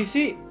satu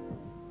sisi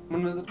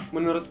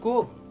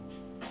menurutku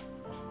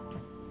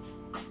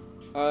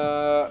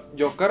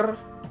Joker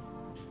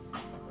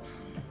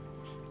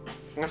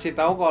ngasih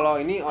tahu kalau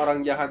ini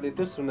orang jahat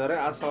itu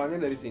sebenarnya asalnya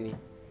dari sini.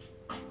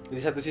 Di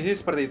satu sisi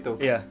seperti itu.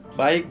 Iya.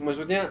 Baik,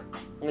 maksudnya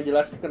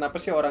ngejelasin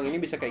kenapa sih orang ini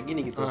bisa kayak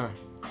gini gitu.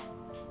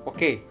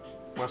 Oke,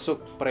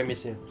 masuk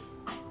premisnya.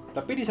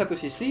 Tapi di satu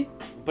sisi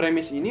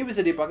premis ini bisa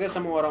dipakai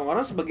sama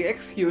orang-orang sebagai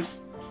excuse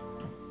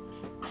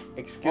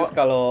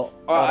kalau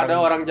ada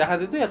orang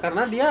jahat itu ya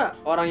karena dia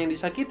orang yang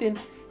disakitin.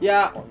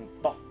 Ya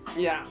kontok.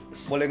 ya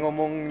Boleh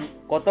ngomong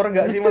kotor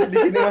nggak sih Mas di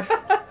sini Mas?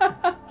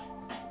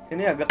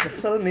 Ini agak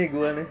kesel nih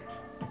gua nih.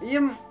 iya,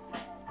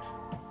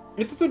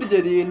 itu tuh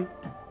dijadiin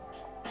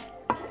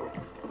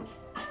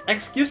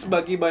excuse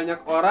bagi banyak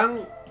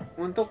orang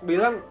untuk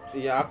bilang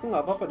ya aku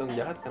nggak apa-apa dong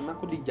jahat karena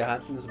aku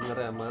dijahatin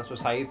sebenarnya sama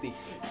society.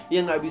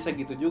 Ya nggak bisa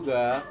gitu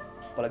juga.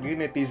 Apalagi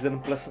netizen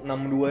plus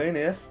 62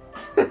 ini ya.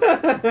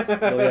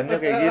 Doyannya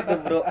kayak gitu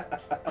bro.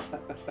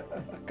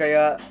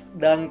 Kayak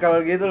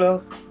dangkal gitu loh.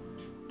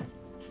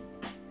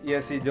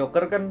 Ya si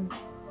Joker kan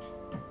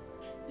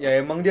ya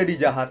emang dia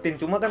dijahatin,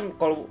 cuma kan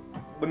kalau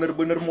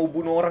bener-bener mau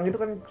bunuh orang itu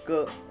kan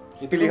ke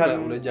Itu pilihan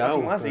udah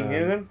jauh, masing-masing kan.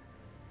 ya kan.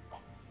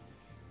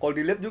 Kalau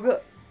dilihat juga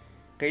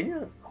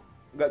kayaknya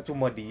nggak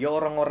cuma dia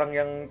orang-orang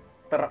yang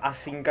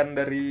terasingkan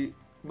dari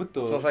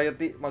Betul.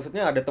 society,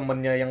 maksudnya ada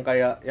temennya yang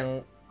kayak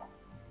yang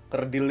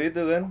kerdil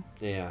itu kan.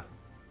 Iya.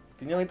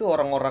 Artinya itu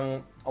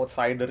orang-orang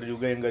outsider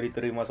juga yang gak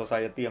diterima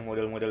society, yang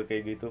model-model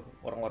kayak gitu,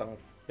 orang-orang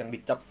yang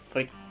dicap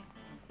freak.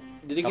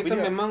 Jadi Tapi kita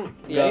dia memang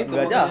nggak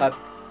makanya jahat.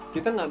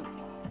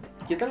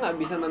 Kita nggak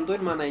bisa nentuin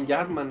mana yang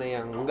jahat mana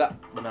yang enggak.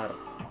 Benar.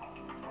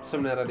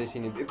 Sebenarnya di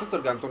sini itu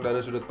tergantung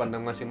dari sudut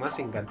pandang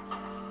masing-masing kan.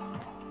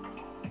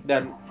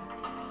 Dan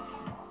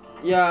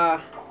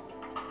ya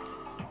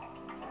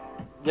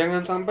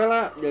jangan sampai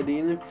lah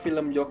jadiin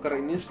film Joker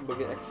ini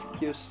sebagai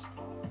excuse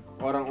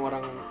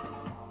orang-orang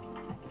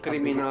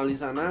kriminal di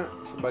sana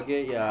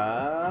sebagai ya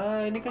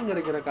ini kan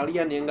gara-gara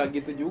kalian ya, nggak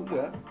gitu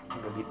juga.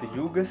 Nggak gitu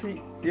juga sih,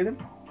 iya kan?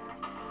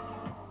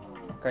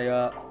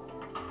 Kayak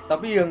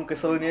tapi yang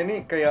keselnya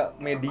ini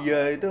kayak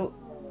media itu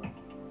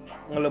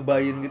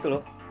ngelebayin gitu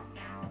loh.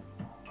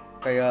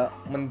 Kayak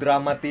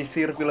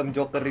mendramatisir film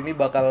Joker ini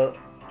bakal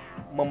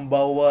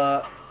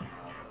membawa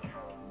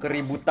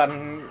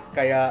keributan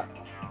kayak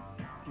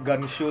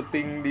gun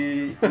shooting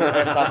di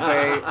US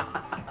sampai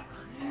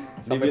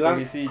Dibilang-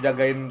 polisi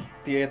jagain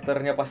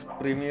teaternya pas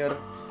premiere.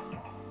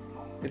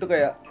 Itu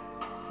kayak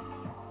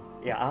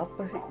ya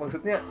apa sih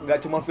maksudnya,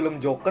 nggak cuma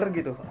film Joker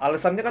gitu,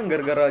 alasannya kan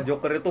gara-gara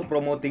Joker itu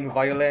promoting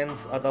violence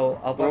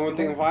atau apa,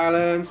 Promoting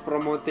violence,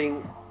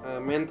 promoting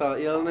mental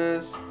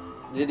illness.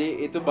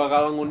 Jadi itu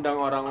bakal ngundang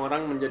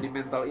orang-orang menjadi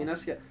mental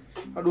illness ya.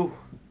 Aduh,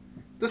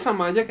 itu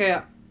sama aja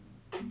kayak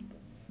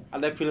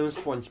ada film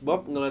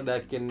SpongeBob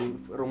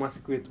ngeledakin rumah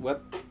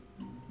Squidward,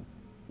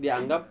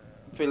 dianggap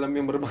film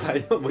yang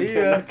berbahaya bagi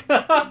iya. anak.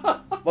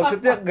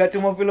 Maksudnya nggak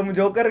cuma film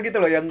Joker gitu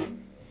loh yang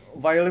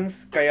violence,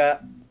 kayak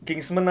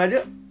Kingsman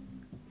aja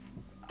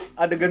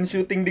adegan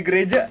syuting di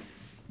gereja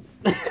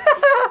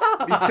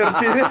di church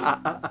ini,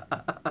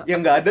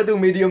 yang nggak ada tuh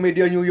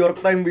media-media New York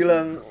Times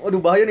bilang, waduh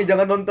bahaya nih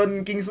jangan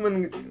nonton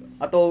Kingsman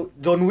atau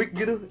John Wick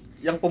gitu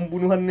yang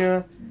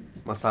pembunuhannya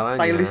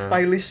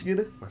stylish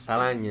gitu.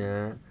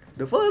 Masalahnya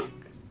The fuck?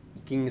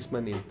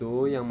 Kingsman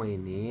itu yang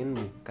mainin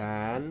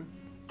bukan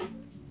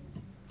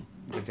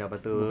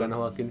Siapa tuh? bukan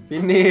Joaquin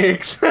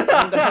Phoenix.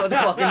 Bukan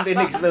Joaquin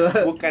Phoenix tuh.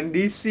 Bukan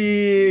DC.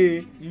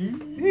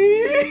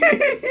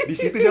 Di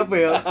situ siapa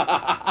ya?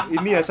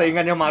 Ini ya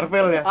saingannya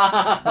Marvel ya.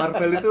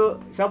 Marvel itu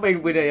siapa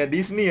yang punya ya?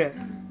 Disney ya.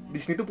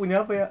 Disney itu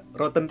punya apa ya?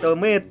 Rotten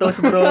Tomatoes,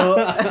 bro.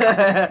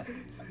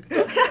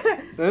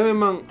 Tapi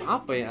memang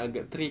apa ya,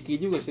 agak tricky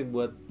juga sih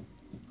buat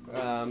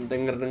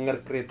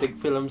denger-denger kritik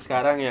film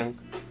sekarang yang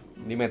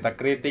di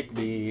Metacritic,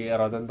 di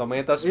Rotten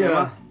Tomatoes. Iya.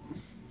 Memang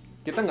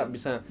kita nggak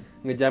bisa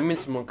ngejamin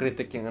semua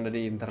kritik yang ada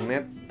di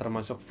internet,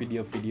 termasuk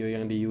video-video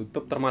yang di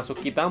YouTube, termasuk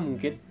kita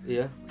mungkin.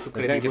 Iya, itu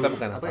kan kita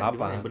bukan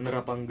apa-apa. Bener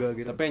apa enggak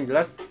gitu. Tapi yang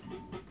jelas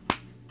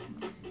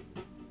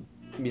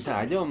bisa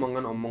aja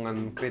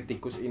omongan-omongan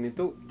kritikus ini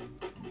tuh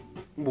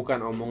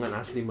bukan omongan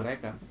asli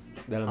mereka,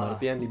 dalam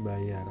artian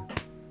dibayar.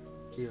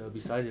 Iya,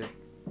 bisa aja.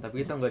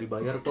 Tapi kita nggak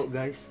dibayar kok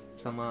guys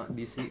sama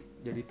DC,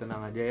 jadi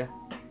tenang aja ya.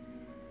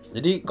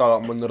 Jadi kalau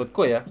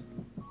menurutku ya,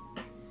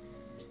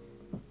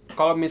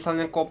 kalau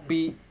misalnya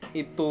kopi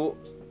itu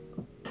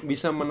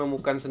bisa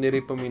menemukan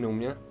sendiri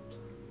peminumnya,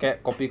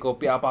 kayak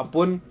kopi-kopi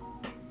apapun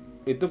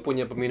itu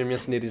punya peminumnya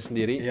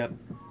sendiri-sendiri. Iya.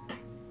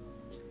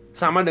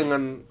 Sama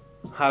dengan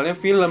halnya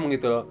film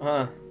gitu loh.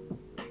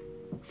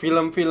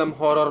 Film-film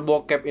horor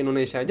bokep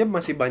Indonesia aja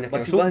masih banyak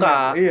yang suka.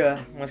 Banyak, iya,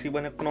 masih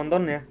banyak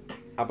penontonnya.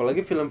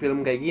 Apalagi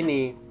film-film kayak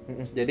gini.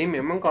 Jadi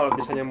memang kalau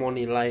misalnya mau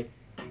nilai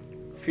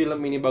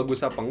film ini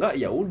bagus apa enggak,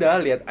 ya udah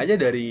lihat aja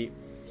dari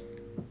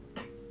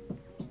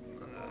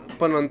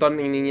penonton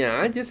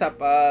ininya aja,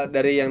 siapa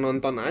dari yang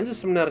nonton aja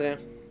sebenarnya.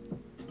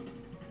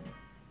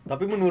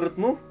 Tapi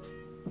menurutmu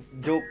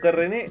Joker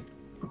ini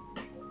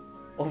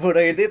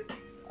overrated,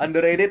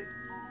 underrated,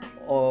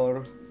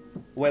 or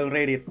well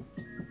rated?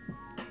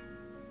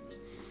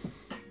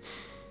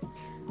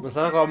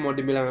 Masalah kalau mau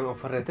dibilang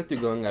overrated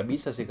juga nggak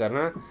bisa sih,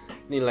 karena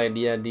nilai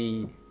dia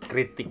di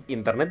kritik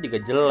internet juga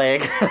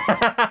jelek.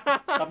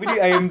 Tapi di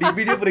IMDb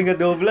dia peringkat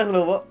 12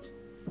 loh, Pak.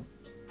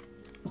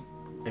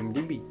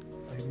 IMDb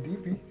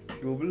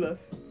 12.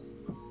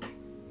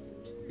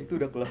 Itu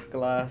udah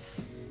kelas-kelas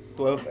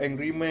 12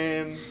 Angry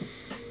Men,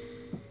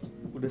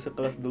 udah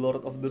sekelas The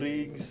Lord of the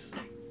Rings.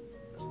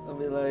 I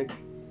mean like,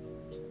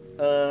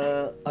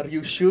 are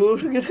you sure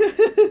gitu.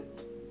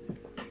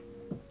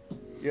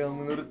 Ya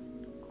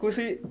menurutku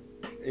sih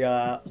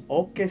ya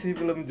oke sih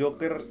film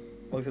Joker,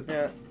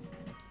 maksudnya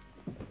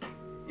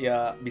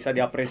ya bisa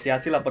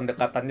diapresiasi lah,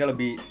 pendekatannya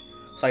lebih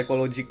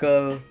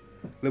psychological,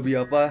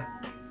 lebih apa.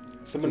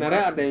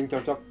 Sebenarnya ada yang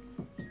cocok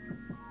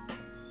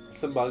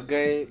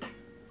sebagai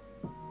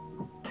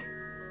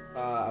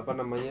apa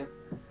namanya,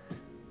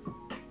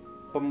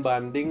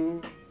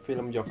 pembanding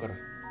film Joker.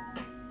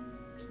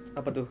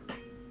 Apa tuh?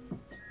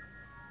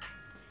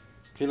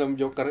 Film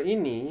Joker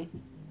ini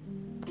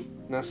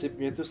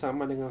nasibnya itu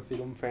sama dengan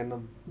film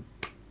Venom.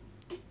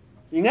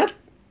 Ingat?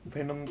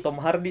 Venom Tom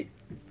Hardy.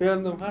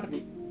 Film Tom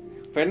Hardy.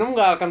 Venom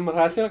nggak akan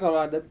berhasil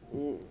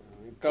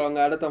kalau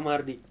nggak ada Tom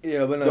Hardy.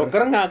 Iya benar.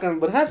 Joker nggak akan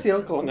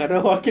berhasil kalau nggak ada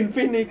Joaquin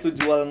Phoenix. Itu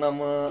jual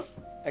nama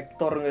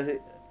aktor nggak sih?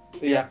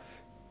 Iya.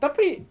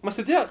 Tapi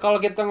maksudnya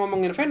kalau kita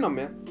ngomongin Venom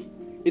ya,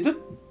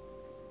 itu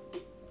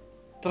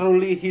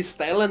truly his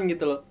talent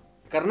gitu loh.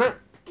 Karena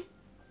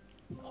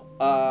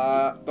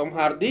Tom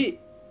Hardy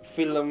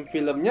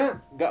film-filmnya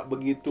nggak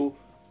begitu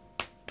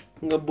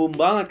ngebum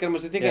banget kan,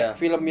 maksudnya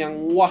kayak film yang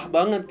wah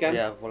banget kan.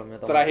 Iya,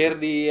 filmnya Tom Terakhir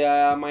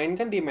dia main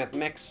kan di Mad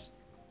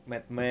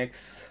Max.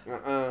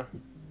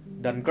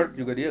 Dunkirk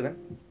juga dia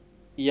kan?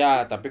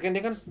 Iya, tapi kan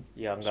dia kan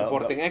Ya,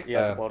 supporting actor.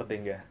 Ya,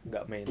 supporting ya,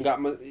 nggak main.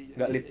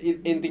 Nggak lead.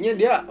 Intinya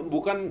dia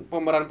bukan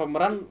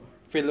pemeran-pemeran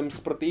film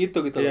seperti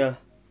itu gitu loh. Iya.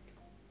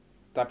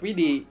 Tapi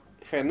di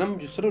Venom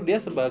justru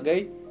dia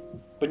sebagai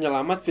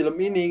penyelamat film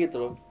ini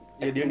gitu loh.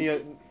 Ya dia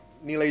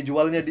nilai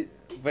jualnya di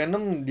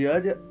Venom dia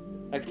aja.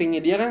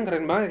 Actingnya dia kan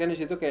keren banget kan di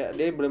situ, kayak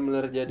dia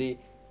benar-benar jadi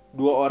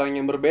dua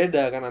orang yang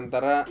berbeda kan,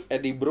 antara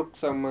Eddie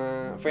Brooks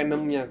sama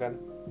Venomnya kan.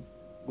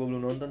 Gue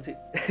belum nonton sih.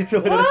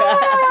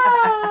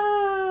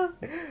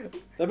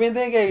 Tapi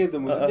intinya kayak gitu,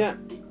 maksudnya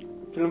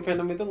film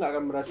Venom itu nggak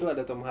akan berhasil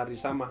ada Tom Hardy.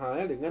 Sama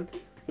halnya dengan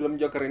film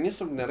Joker ini,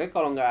 sebenarnya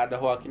kalau nggak ada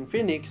Joaquin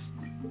Phoenix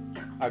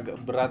agak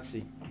berat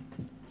sih.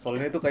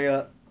 Soalnya itu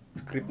kayak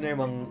skripnya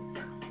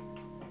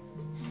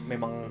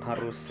memang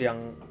harus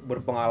yang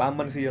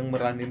berpengalaman sih yang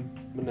meranin.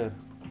 Bener.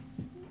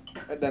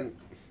 Dan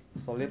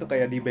soalnya itu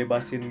kayak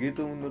dibebasin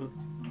gitu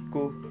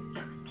menurutku.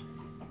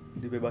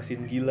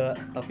 Dibebasin gila,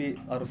 tapi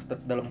harus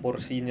tetap dalam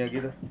porsinya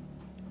gitu.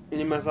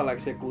 ini masalah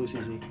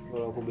eksekusi sih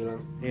kalau aku bilang.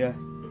 Iya.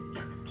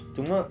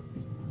 Cuma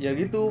ya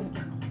gitu,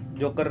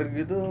 Joker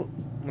gitu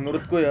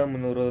menurutku ya,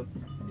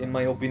 in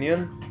my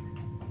opinion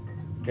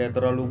kayak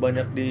terlalu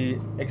banyak di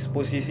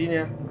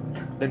eksposisinya.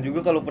 Dan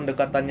juga kalau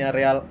pendekatannya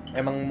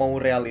emang mau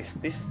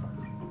realistis,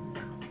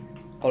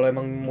 kalau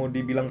emang mau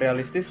dibilang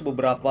realistis,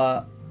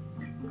 beberapa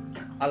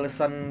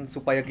alasan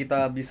supaya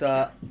kita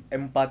bisa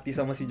empati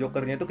sama si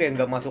Jokernya itu kayak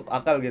nggak masuk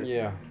akal gitu.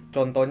 Iya.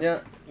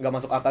 Contohnya nggak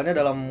masuk akalnya,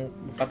 dalam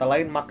kata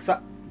lain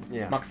maksa.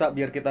 Iya. Maksa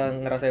biar kita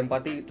ngerasa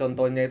empati.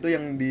 Contohnya itu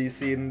yang di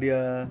scene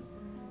dia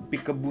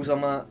peekaboo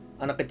sama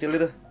anak kecil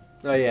itu.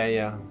 Oh iya,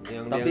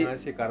 yang Tapi- dia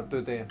ngasih kartu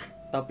itu ya.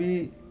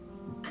 Tapi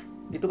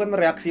itu kan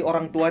reaksi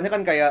orang tuanya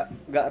kan kayak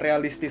nggak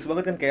realistis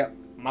banget kan, kayak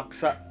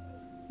maksa,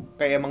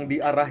 kayak emang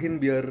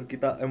diarahin biar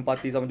kita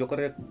empati sama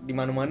Jokernya. Di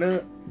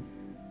mana-mana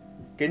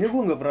kayaknya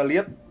gue nggak pernah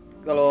lihat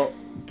kalau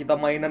kita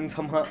mainan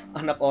sama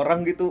anak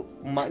orang gitu,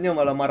 emaknya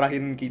malah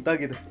marahin kita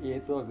gitu.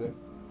 Iya itu agak.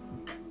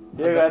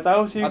 Ya nggak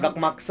tahu sih. Agak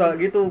maksa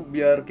gitu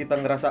biar kita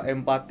ngerasa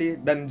empati,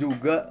 dan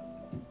juga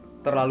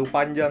terlalu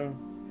panjang.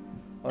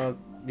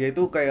 Dia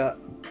itu kayak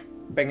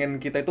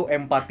pengen kita itu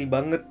empati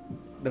banget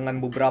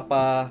dengan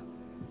beberapa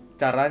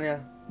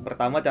caranya.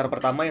 Cara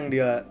pertama yang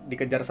dia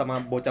dikejar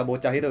sama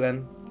bocah-bocah itu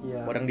kan.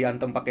 Iya. Orang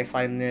diantem pakai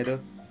sign-nya itu.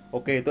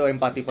 Oke, itu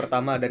empati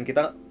pertama, dan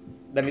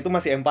itu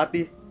masih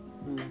empati.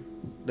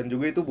 Dan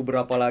juga itu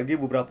beberapa lagi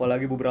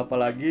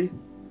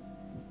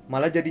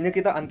malah jadinya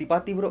kita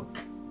antipati, bro.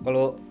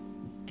 Kalau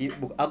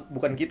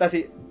bukan kita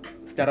sih,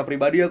 secara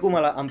pribadi aku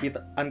malah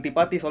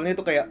antipati, soalnya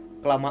itu kayak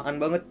kelamaan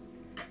banget.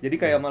 Jadi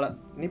kayak malah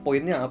ini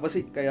poinnya apa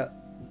sih, kayak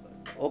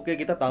oke,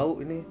 kita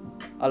tahu ini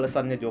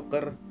alasannya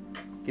Joker,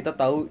 kita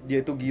tahu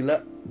dia itu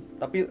gila,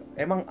 tapi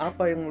emang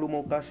apa yang lu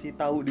mau kasih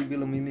tahu di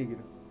film ini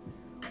gitu.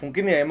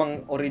 Mungkin ya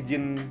emang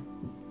origin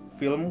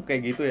film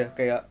kayak gitu ya,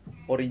 kayak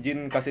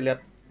origin kasih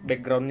lihat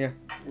backgroundnya.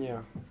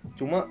 Iya.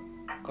 Cuma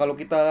kalau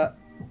kita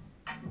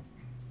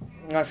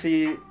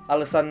ngasih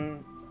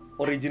alasan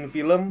origin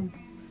film,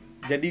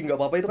 jadi nggak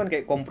apa-apa, itu kan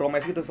kayak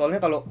kompromis gitu.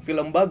 Soalnya kalau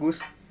film bagus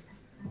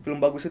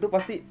itu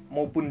pasti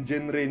maupun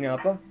genrenya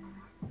apa,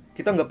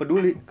 kita nggak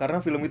peduli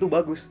karena film itu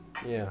bagus.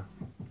 Iya.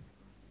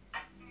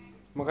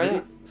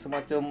 Makanya Jadi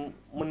semacam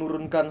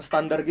menurunkan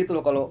standar gitu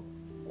loh. Kalau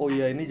oh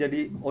iya ini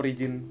jadi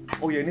origin,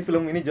 oh iya ini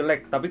film ini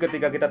jelek, tapi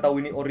ketika kita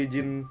tahu ini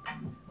origin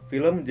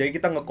film, jadi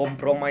kita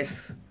nge-compromise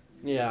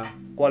iya.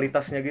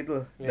 kualitasnya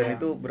gitu loh. Dan Iya.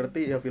 itu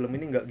berarti ya film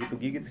ini nggak gitu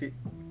gigit sih.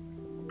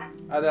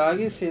 Ada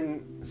lagi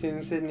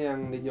scene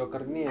yang di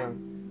Joker ini yang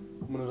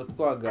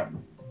menurutku agak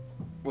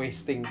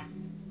wasting.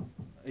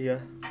 Iya,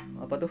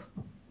 apa tuh?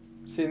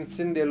 Scene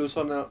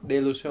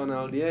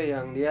delusional dia,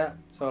 yang dia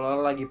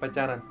seolah-olah lagi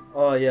pacaran.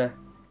 Oh iya.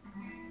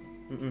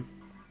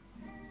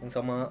 Yang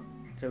sama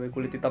cewek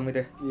kulit hitam itu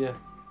ya. Iya.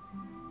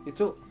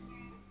 Itu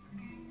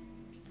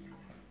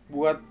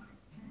buat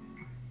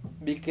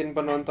bikin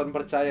penonton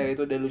percaya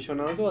itu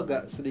delusional tuh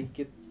agak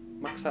sedikit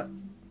maksa.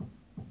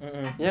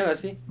 Iya gak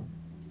sih?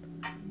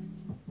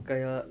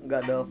 Kayak nggak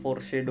ada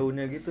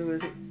foreshadow-nya gitu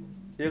gak sih?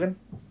 Iya kan?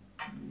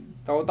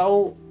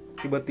 Tahu-tahu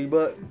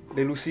Tiba-tiba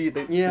delusi,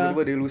 Iya.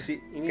 tiba-tiba delusi.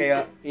 ini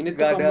Kayak ini tuh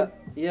nggak ada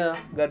iya.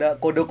 nggak ada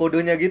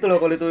kode-kodenya gitu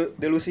loh kalau itu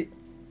delusi.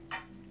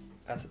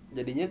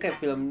 Jadinya kayak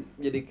film,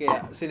 jadi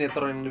kayak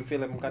sinetron yang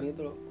difilmkan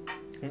itu loh.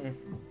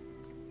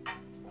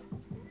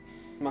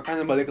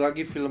 Makanya balik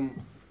lagi film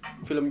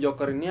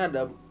Joker ini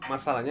ada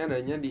masalahnya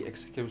adanya di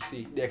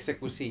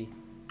eksekusi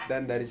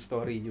dan dari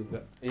story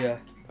juga. Iya.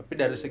 Tapi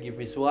dari segi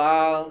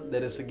visual,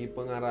 dari segi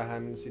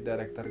pengarahan si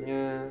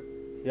direkturnya,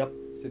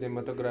 Yap.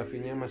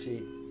 sinematografinya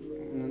masih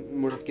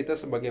menurut kita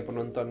sebagai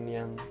penonton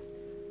yang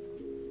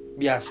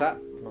biasa,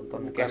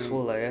 Nonton bukan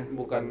casual lah ya.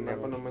 bukan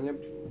apa namanya,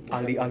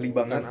 ahli-ahli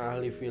bukan banget.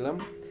 ahli film,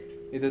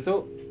 itu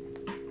tuh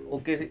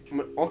Oke sih.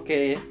 oke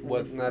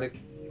buat narik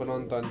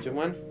penonton.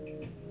 Cuman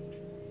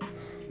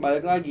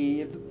balik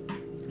lagi, itu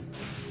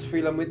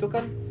film itu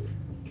kan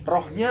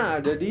rohnya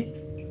ada di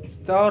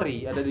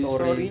story-nya,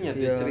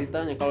 di iya.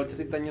 ceritanya. Kalau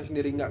ceritanya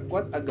sendiri nggak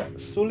kuat, agak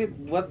sulit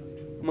buat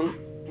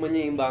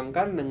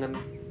menyeimbangkan dengan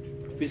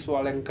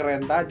visual yang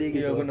keren tadi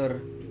gitu. Iya bener.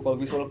 Kalau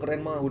visual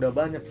keren mah udah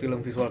banyak film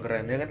visual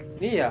keren ya kan?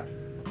 Iya,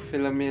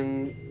 film yang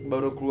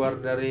baru keluar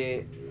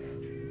dari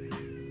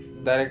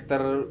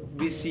director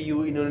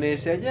BCU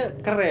Indonesia aja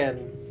keren.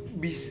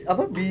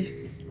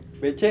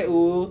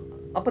 BCU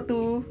Apa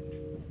tuh?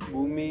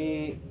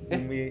 Bumi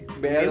Bumi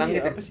BLI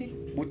Langit apa ya? sih?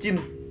 Bucin.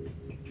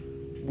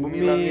 Bumi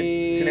Bumi- Langit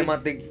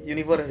Cinematic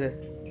Universe ya.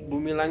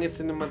 Bumi Langit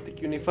Cinematic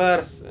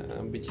Universe.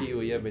 BCU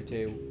ya,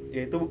 BCU.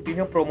 Ya itu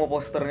buktinya promo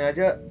posternya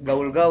aja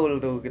gaul-gaul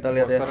tuh kita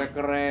lihat ya. Posternya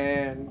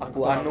keren,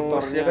 Aku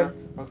Anus, ya kan?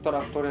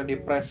 aktor-aktornya di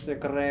pressnya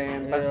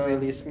keren, pas Iya.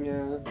 rilisnya.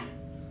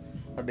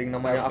 Ada yang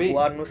namanya Tapi- Aku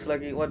Anus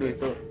lagi. Waduh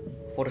itu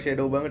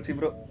foreshadow banget sih,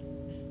 Bro.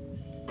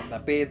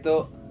 Tapi itu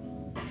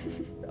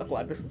Aku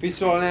Anus.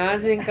 visualnya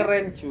aja yang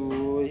keren,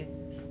 cuy.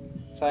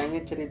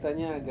 Sayangnya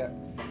ceritanya agak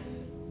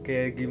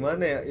Kayak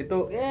gimana ya?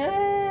 Itu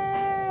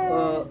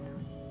eh,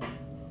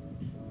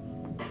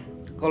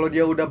 kalau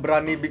dia udah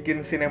berani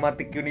bikin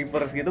cinematic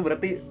universe gitu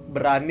berarti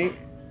berani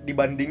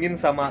dibandingin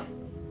sama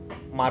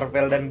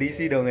Marvel dan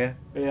DC dong ya.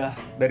 Iya.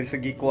 Dari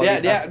segi Dia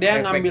kualitas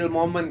efek. ngambil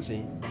momen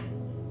sih.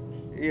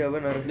 Iya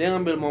benar. Dia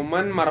ngambil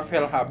momen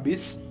Marvel habis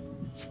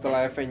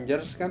setelah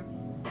Avengers kan.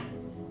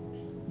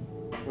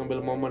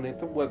 Ngambil momen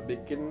itu buat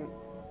bikin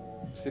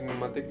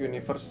cinematic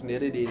universe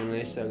sendiri di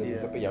Indonesia gitu.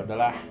 Iya. Tapi ya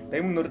udahlah. Tapi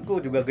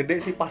menurutku juga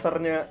gede sih pasar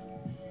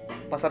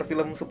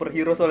film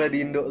superhero soalnya di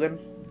Indo kan.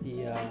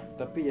 Iya,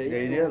 tapi ya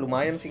Jadi itu. dia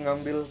lumayan sih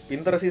ngambil.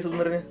 Pinter sih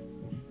sebenarnya.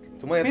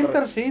 Cuma ya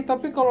Pinter sih,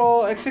 tapi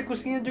kalau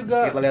eksekusinya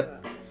juga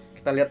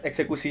kita lihat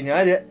eksekusinya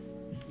aja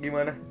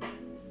gimana.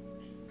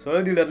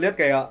 Soalnya dilihat-lihat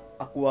kayak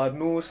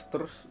Aquanus,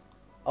 terus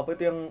apa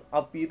itu yang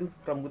api itu,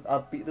 rambut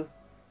api itu.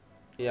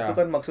 Iya. Itu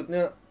kan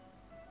maksudnya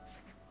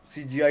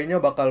CGI-nya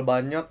bakal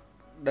banyak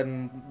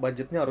dan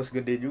budgetnya harus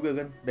gede juga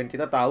kan. Dan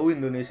kita tahu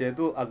Indonesia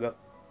itu agak,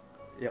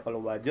 ya kalau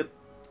budget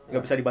nggak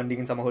Ya. bisa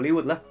dibandingin sama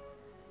Hollywood lah.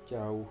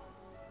 Jauh.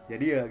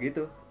 Jadi ya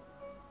gitu,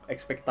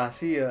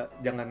 ekspektasi ya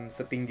jangan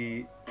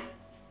setinggi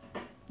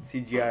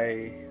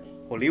CGI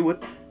Hollywood.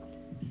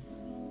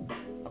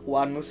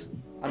 Aquanus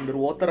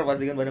underwater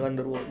pasti kan, banyak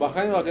underwater.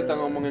 Bahkan kalau kita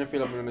ngomongin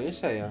film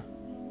Indonesia ya,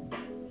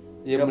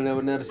 Yap.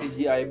 benar-benar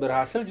CGI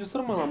berhasil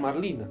justru malah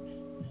Marlina.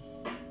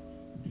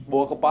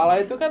 Bawa kepala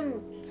itu kan,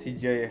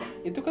 CGI ya.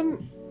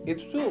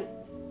 itu tuh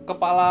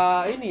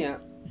kepala ini ya,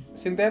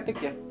 sintetik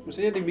ya.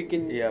 Maksudnya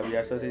dibikin Iya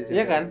biasa sih.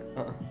 Iya kan?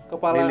 Heeh.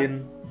 kepala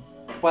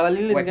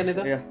lilin Wax, kan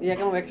itu. iya. Iya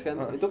kan wax kan.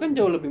 Heeh. Itu kan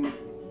jauh lebih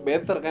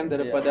better kan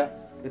daripada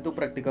Itu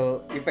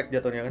practical effect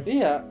jatuhnya kan.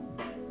 iya.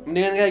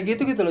 Mendingan kayak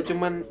gitu loh,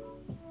 cuman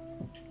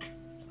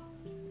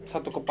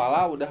satu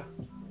kepala udah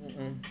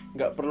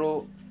nggak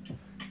perlu.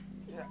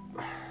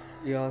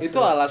 Ya, Itu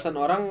alasan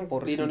orang di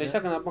porsinya. Indonesia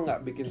kenapa nggak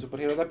bikin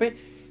superhero. Tapi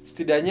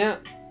setidaknya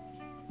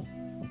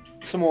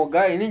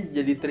semoga ini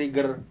jadi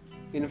trigger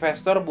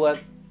investor buat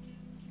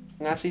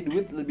ngasih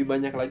duit lebih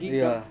banyak lagi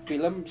Iya. ke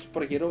film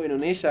superhero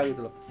Indonesia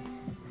gitu loh.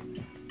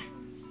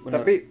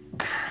 Benar. Tapi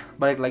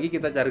balik lagi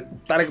kita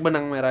tarik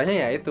benang merahnya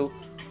ya itu.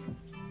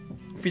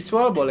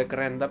 Visual boleh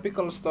keren, tapi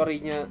kalau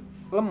story-nya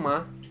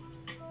lemah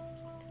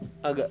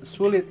agak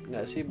sulit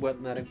nggak sih buat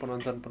narik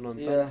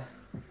penonton-penonton. Iya.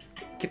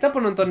 Kita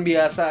penonton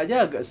biasa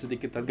aja agak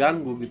sedikit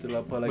terganggu gitu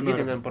loh, apalagi Benar.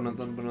 dengan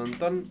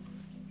penonton-penonton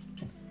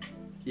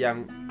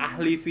yang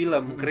ahli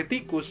film,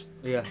 kritikus.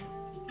 Iya.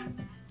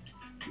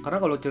 Karena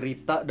kalau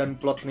cerita dan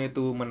plotnya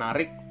itu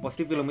menarik,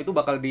 pasti film itu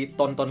bakal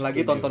ditonton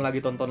lagi,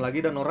 Setuju. tonton lagi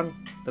dan orang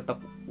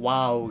tetap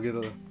wow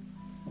gitu.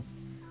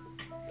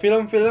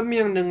 Film-film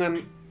yang dengan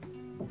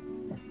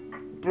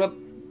plot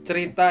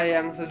cerita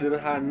yang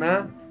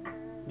sederhana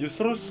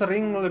justru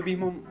sering lebih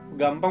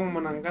gampang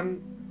memenangkan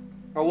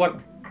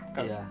award.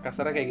 Iya.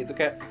 Kasarnya kayak gitu,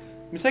 kayak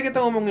misalnya kita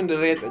ngomongin The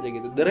Raid aja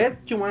gitu. The Raid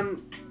cuman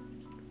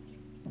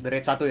The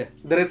Raid 1 ya?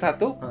 The Raid 1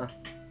 Heeh.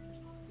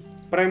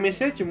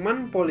 premisnya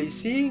cuman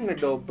polisi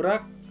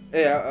ngedobrak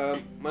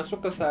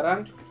masuk ke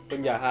sarang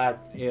penjahat.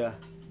 Iya.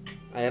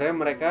 Akhirnya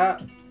mereka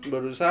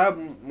berusaha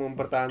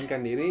mempertahankan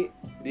diri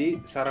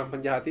di sarang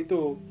penjahat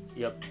itu.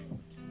 Yap.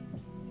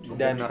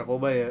 Dan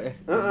narkoba ya.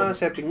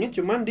 Settingnya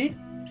cuman di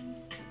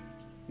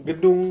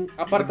gedung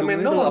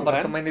apartemen Gedung itu, doang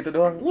apartemen kan? itu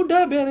doang.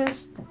 Udah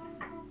beres.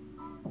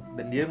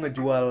 Dan dia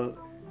ngejual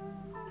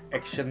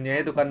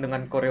actionnya itu kan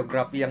dengan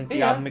koreografi yang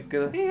ciamik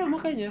gitu. Iya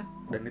makanya.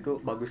 Dan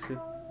itu bagus sih.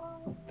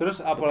 Terus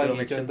apalagi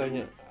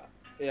contohnya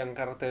yang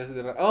karakter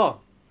sederhana?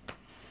 Oh,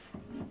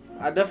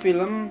 ada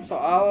film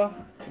soal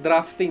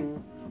drafting,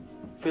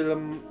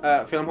 film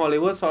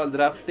Hollywood soal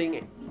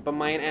drafting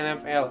pemain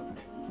NFL.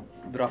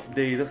 Draft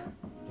Day itu.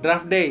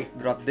 Draft Day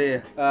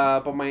Ya.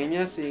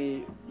 pemainnya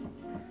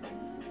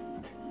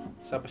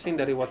siapa sih yang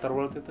dari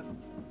Waterworld itu?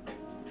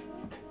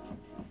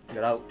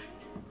 Gak tahu.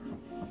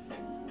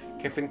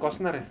 Kevin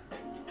Costner ya?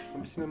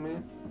 Apa sih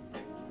namanya?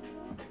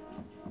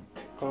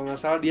 Kalau nggak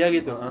salah dia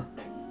gitu.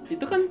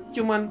 Itu kan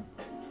cuman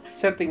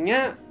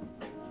settingnya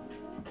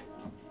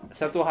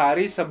satu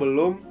hari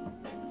sebelum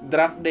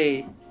draft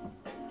day.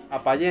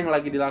 Apa aja yang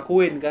lagi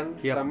dilakuin kan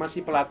sama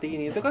si pelatih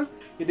ini. Itu kan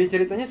ide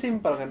ceritanya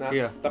simpel kan.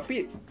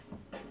 Tapi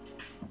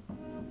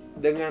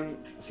dengan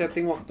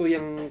setting waktu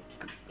yang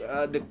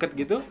deket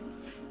gitu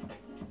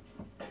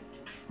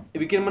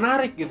bikin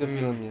menarik gitu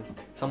filmnya.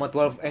 Sama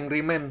 12 Angry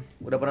Men,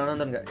 udah pernah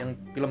nonton nggak? Yang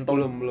film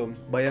tahun belum.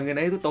 Bayangin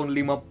aja itu tahun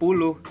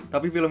 50,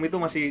 tapi film itu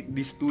masih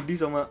di studi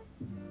sama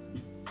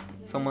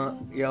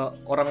ya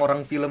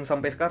orang-orang film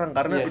sampai sekarang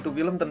karena itu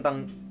film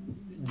tentang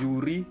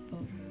juri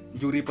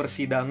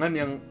persidangan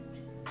yang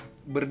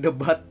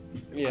berdebat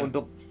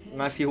untuk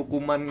ngasih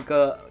hukuman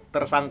ke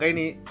tersangka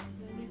ini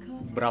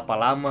berapa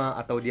lama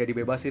atau dia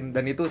dibebasin,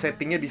 dan itu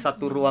settingnya di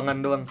satu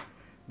ruangan doang,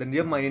 dan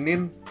dia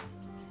maininnya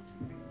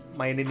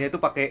itu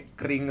pakai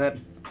keringat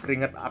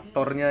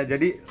aktornya.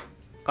 Jadi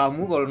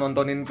kamu kalau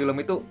nontonin film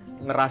itu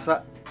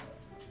ngerasa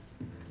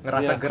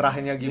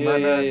gerahnya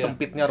gimana,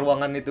 sempitnya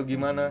ruangan itu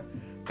gimana,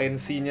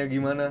 tensinya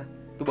gimana.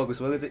 Itu bagus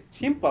banget sih.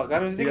 Simpel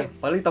kan sih.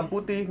 Paling hitam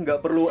putih,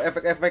 nggak perlu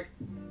efek-efek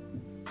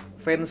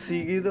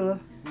fancy gitu loh.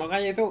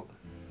 Makanya itu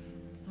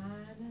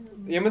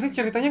yang penting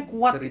ceritanya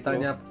kuat.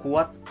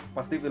 Kuat,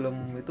 pasti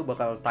film itu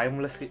bakal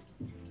timeless sih.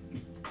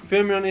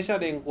 Film Indonesia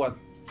ada yang kuat.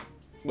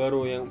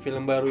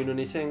 Film baru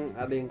Indonesia yang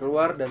ada yang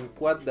keluar dan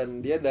kuat, dan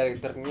dia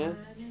direkturnya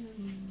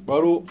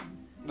baru,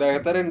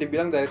 direktur yang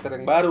dibilang direktur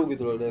yang baru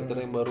gitu loh, direktur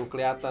yang baru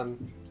kelihatan.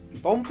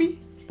 Tompi,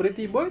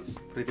 Pretty Boys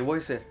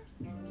ya.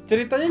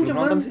 Ceritanya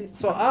cuma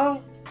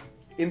soal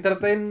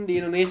entertain di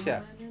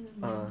Indonesia.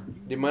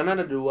 Dimana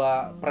ada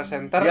dua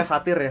presenter. Dia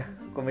satir ya,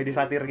 komedi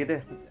satir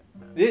gitu ya.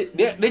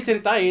 Dia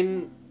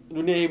ceritain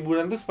dunia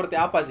hiburan tuh seperti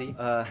apa sih.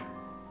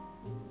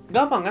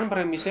 Gampang kan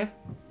premisnya,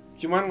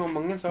 cuman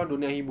ngomongin soal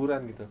dunia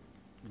hiburan gitu.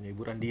 Dunia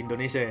hiburan di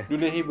Indonesia ya?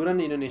 Dunia hiburan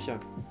di Indonesia.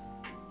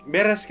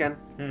 Beres kan?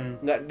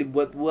 Nggak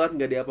dibuat-buat,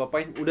 nggak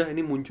diapa-apain. Udah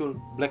ini muncul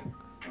Black.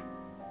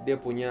 Dia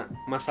punya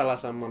masalah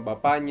sama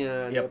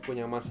bapaknya, dia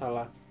punya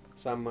masalah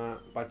sama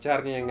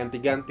pacarnya yang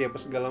ganti-ganti apa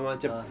segala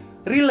macam.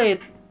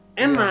 Relate,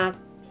 enak.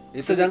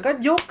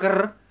 Sedangkan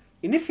Joker,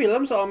 ini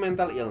film soal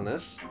mental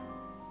illness.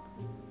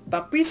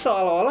 Tapi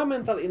seolah-olah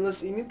mental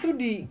illness ini tuh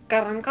di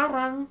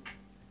karang-karang.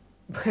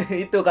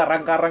 Itu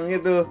karang-karang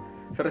itu.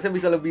 Seharusnya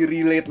bisa lebih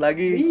relate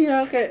lagi.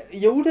 Iya, kayak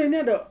ya udah ini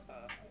ada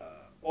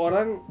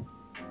orang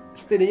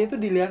setidaknya tuh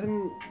dilihatin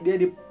dia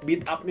di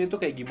beat up-nya tuh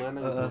kayak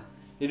gimana gitu.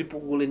 Dia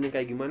dipukulinnya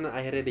kayak gimana,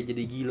 akhirnya dia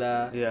jadi gila.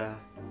 Iya.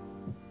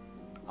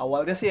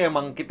 Awalnya sih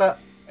emang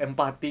kita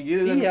empati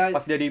gitu kan,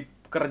 pas jadi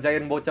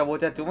kerjain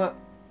bocah-bocah, cuma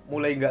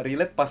mulai nggak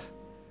relate pas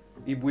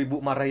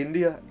ibu-ibu marahin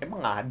dia.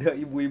 Emang ada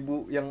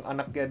ibu-ibu yang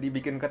anaknya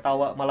dibikin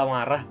ketawa malah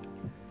marah?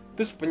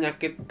 Terus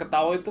penyakit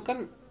ketawa itu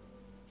kan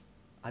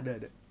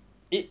ada.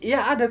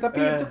 Iya ada, tapi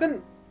itu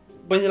kan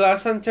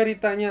penjelasan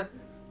ceritanya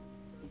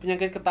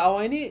penyakit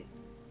ketawa ini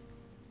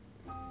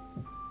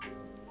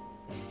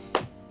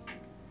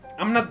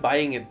I'm not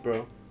buying it,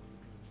 bro.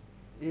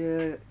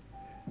 Iya.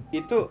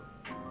 Itu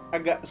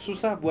agak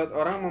susah buat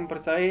orang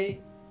mempercayai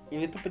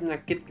ini tuh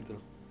penyakit gitu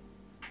loh.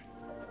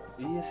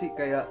 Iya sih,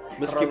 kayak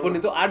meskipun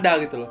itu ada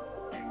gitu loh.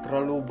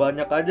 Terlalu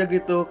banyak aja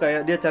gitu,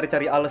 kayak dia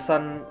cari-cari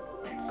alasan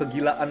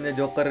kegilaannya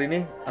Joker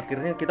ini.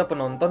 Akhirnya kita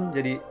penonton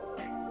jadi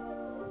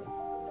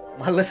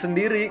males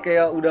sendiri,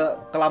 kayak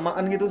udah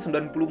kelamaan gitu,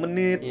 90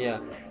 menit.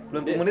 Iya.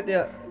 90 menit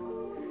ya.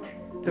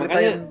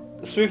 Makanya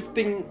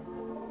shifting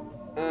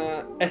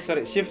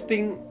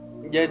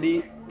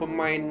jadi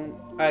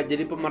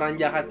jadi pemeran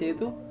jahatnya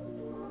itu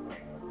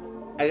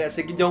agak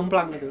sedikit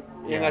jomplang gitu.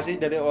 Ya nggak sih,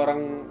 dari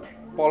orang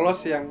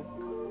polos yang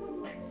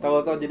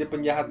tahu-tahu jadi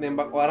penjahat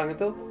nembak orang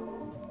itu.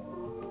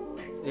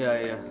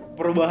 Iya.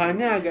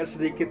 Perubahannya agak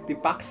sedikit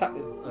dipaksa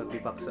gitu.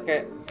 Dipaksa.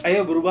 Kayak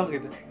ayo berubah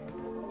gitu.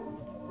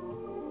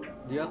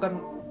 Dia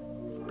kan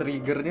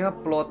triggernya,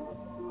 plot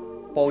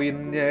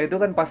poinnya itu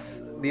kan pas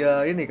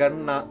dia ini kan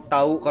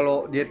tahu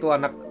kalau dia itu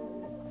anak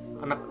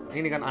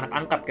ini kan anak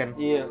angkat kan.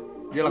 Iya.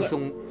 Dia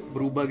langsung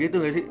berubah gitu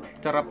nggak sih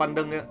cara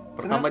pandangnya?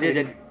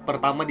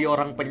 Pertama dia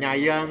orang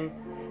penyayang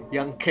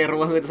yang care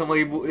banget sama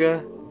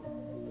ibunya.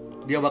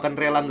 dia bahkan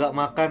rela nggak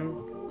makan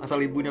asal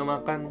ibunya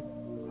makan.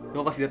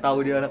 Cuma pas dia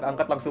tahu dia anak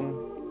angkat langsung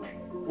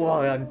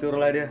wah hancur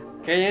lah dia.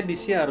 Kayaknya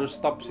DC harus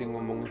stop sih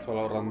ngomongin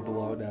soal orang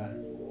tua, udah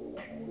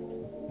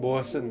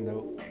bosen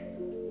tau.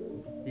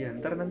 Iya,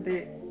 ntar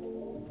nanti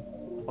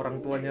orang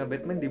tuanya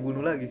Batman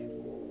dibunuh lagi.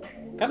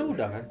 Kan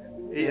udah kan?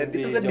 Iya, Yang di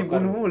itu kan Joker.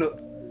 dibunuh mulu.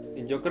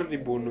 Di Joker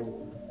dibunuh.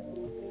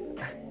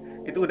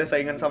 Itu udah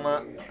saingan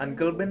sama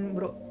Uncle Ben,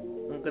 bro.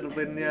 Uncle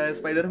Ben-nya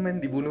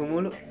Spider-Man dibunuh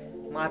mulu.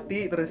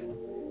 Mati terus.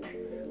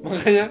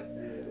 Makanya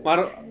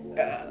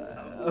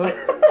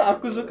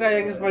aku suka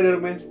yang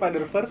Spider-Man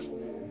Spider-Verse.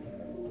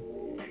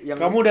 Yang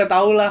Kamu udah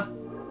tau lah.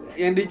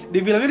 Yang di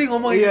filmnya dia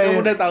ngomong Iya, kamu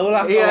iya. udah tau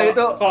lah. Iya,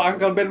 itu. Kalau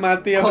Uncle Ben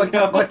mati apa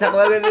kocak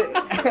banget sih.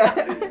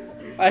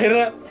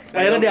 akhirnya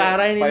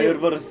diarahin ini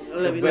Spider-Verse,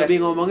 lebih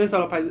ngomongin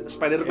soal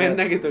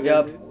Spider-Man-nya gitu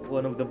ya, kan.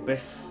 one of the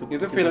best.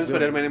 Itu film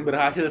Spider-Man yang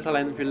berhasil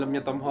selain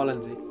filmnya Tom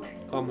Holland sih.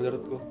 Kalau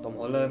menurutku. Tom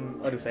Holland,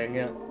 aduh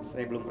sayangnya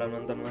saya belum pernah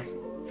nonton mas.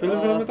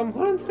 Film-filmnya Tom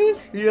Holland serius?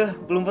 Iya,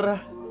 belum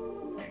pernah.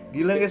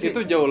 Gila gak sih?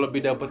 Itu jauh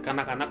lebih dapet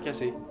kanak-kanaknya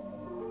sih.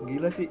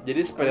 Gila sih.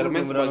 Jadi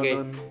Spider-Man Aku belum pernah sebagai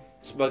nonton.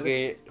 sebagai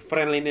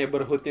friendly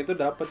neighborhood-nya itu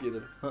dapat gitu.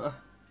 Heeh.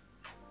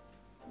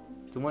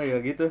 Cuma ya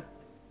gitu.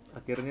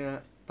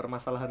 Akhirnya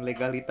permasalahan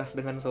legalitas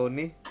dengan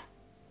Sony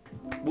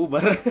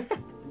bubar.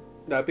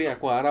 Tapi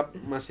aku harap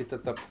masih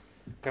tetap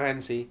keren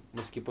sih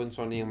meskipun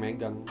Sony yang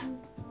megang.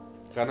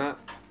 Karena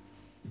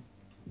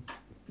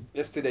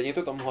ya setidaknya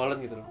itu Tom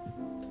Holland gitu loh.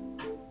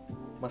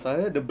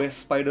 Masalahnya the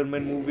best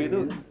Spider-Man movie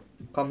itu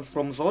comes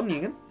from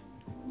Sony kan?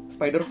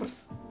 Spider-Verse.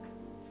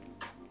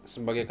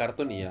 Sebagai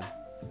kartun iya.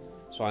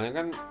 Soalnya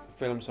kan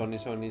film Sony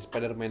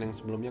Spider-Man yang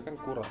sebelumnya kan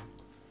kurang.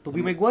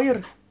 Tobey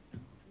Maguire.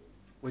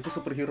 Wah, itu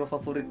superhero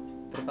favorit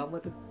pertama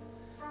tuh.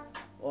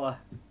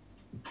 Wah,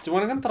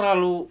 Cuman kan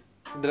terlalu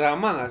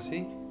drama gak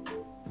sih?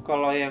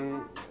 Kalau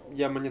yang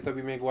zamannya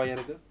Tobey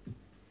Maguire itu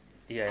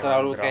iya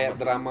terlalu kayak sih.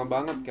 drama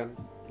banget kan.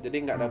 Jadi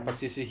nggak dapat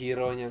sisi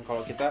hero-nya.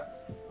 Kalau kita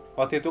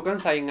waktu itu kan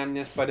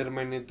saingannya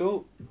Spider-Man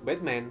itu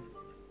Batman.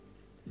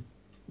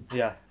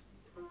 Iya,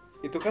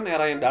 Itu kan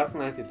era yang Dark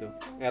Knight itu.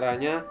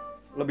 Eranya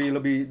lebih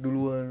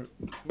duluan.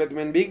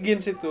 Batman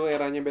Begins itu,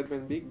 eranya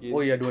Batman Begins.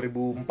 Oh iya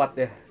 2004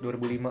 ya,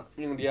 2005.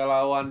 Yang dia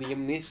lawan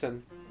Liam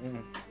Neeson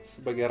Hmm.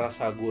 sebagai Ra's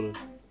al Ghul.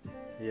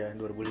 Iya,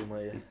 2005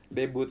 ya.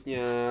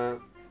 Debutnya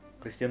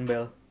Christian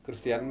Bale.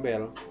 Christian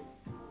Bale.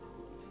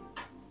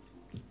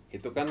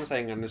 Itu kan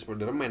saingannya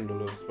Spider-Man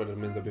dulu,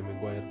 Spider-Man Tobey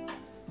Maguire.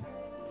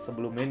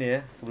 Sebelum ini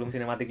ya, sebelum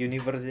Cinematic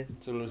Universe ya.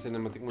 Sebelum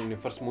Cinematic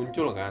Universe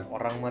muncul kan.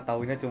 Orang mah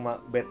taunya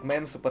cuma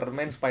Batman,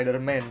 Superman,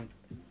 Spider-Man.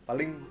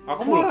 Paling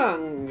Aku Hulk. malah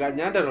nggak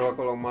nyadar loh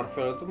kalau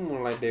Marvel itu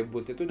mulai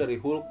debut itu dari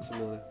Hulk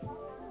sebenarnya.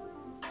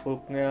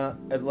 Hulk-nya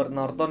Edward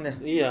Norton ya.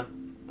 Iya,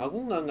 aku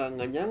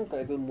nggak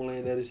nyangka itu mulai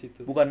dari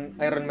situ. Bukan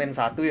Iron Man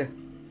 1 ya?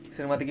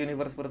 Cinematic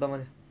Universe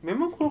pertamanya.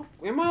 Memang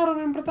Iron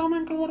Man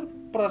pertama yang keluar,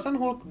 perasaan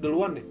Hulk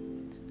duluan deh.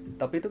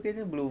 Tapi itu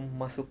kayaknya belum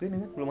masuk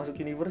ini kan, belum masuk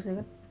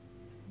universe-nya kan?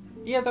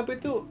 Iya, tapi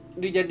itu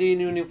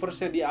dijadiin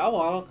universe-nya di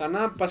awal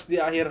karena pas di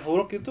akhir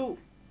Hulk itu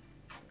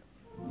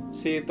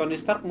si Tony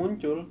Stark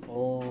muncul.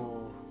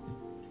 Oh.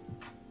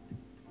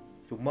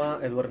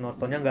 Cuma Edward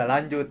Nortonnya nggak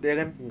lanjut ya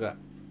kan? Enggak,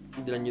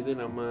 dilanjutin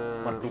sama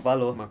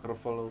Mark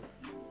Ruffalo.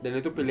 Dan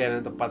itu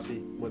pilihan yang tepat sih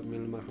buat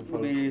milih Mark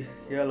Ruffalo.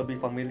 Lebih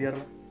familiar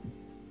lah.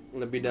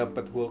 Lebih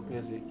dapat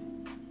Hulk-nya sih.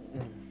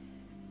 Hmm.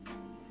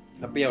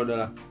 Tapi ya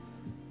udahlah.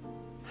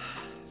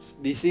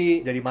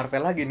 DC Jadi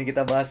Marvel lagi nih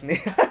kita bahas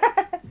nih.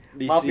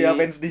 DC. Maaf ya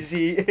fans DC.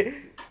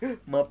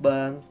 Maaf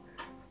bang.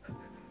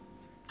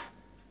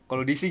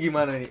 Kalau DC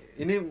gimana nih?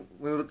 Ini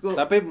menurutku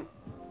Tapi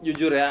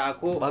jujur ya,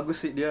 aku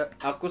bagus sih dia.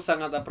 aku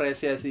sangat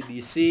apresiasi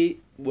DC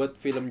buat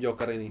film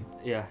Joker ini.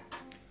 Iya.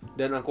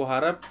 Dan aku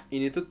harap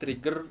ini tuh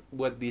trigger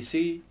buat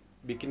DC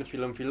bikin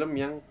film-film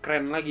yang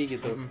keren lagi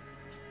gitu.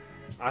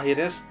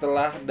 Akhirnya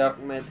setelah Dark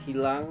Knight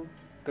hilang,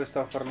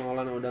 Christopher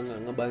Nolan udah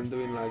nggak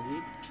ngebantuin lagi.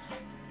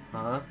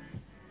 Hah?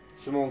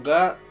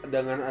 Semoga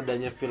dengan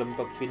adanya film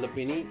Todd Phillips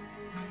ini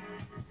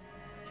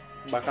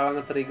bakal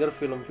nge-trigger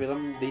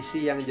film-film DC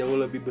yang jauh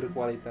lebih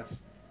berkualitas.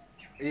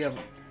 Iya.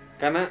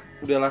 Karena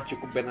udahlah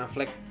cukup Ben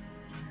Affleck.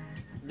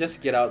 Just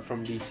get out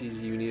from DC's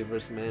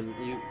universe, man.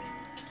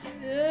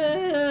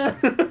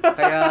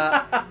 Kayak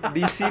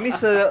DC ini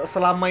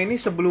selama ini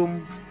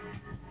sebelum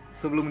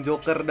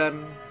Joker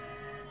dan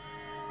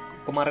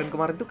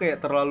kemarin-kemarin tuh kayak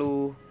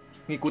terlalu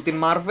ngikutin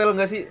Marvel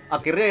nggak sih?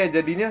 Akhirnya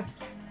ya jadinya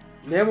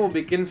Dia mau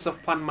bikin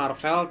se-fun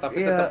Marvel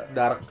tapi Iya. tetap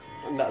dark.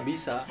 Nggak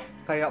bisa.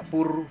 kayak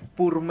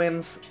poor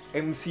man's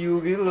MCU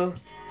gitu loh.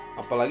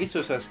 Apalagi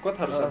Suicide Squad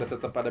harus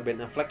tetap ada Ben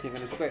Affleck yang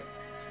kan itu kayak.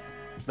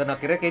 Dan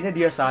akhirnya kayaknya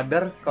dia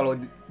sadar kalau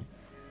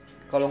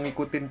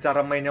ngikutin cara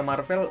mainnya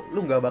Marvel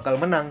lu nggak bakal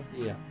menang.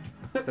 Iya.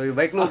 Lebih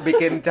baik lu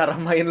bikin cara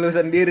main lu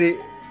sendiri.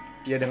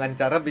 Ya dengan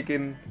cara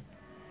bikin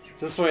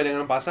Sesuai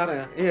dengan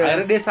pasarnya. Iya.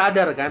 Akhirnya dia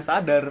sadar kan.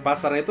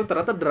 Pasarnya itu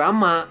ternyata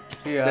drama.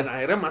 Iya. Dan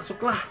akhirnya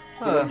masuklah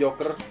film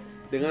Joker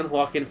dengan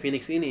Joaquin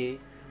Phoenix ini.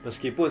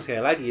 Meskipun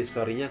sekali lagi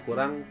story-nya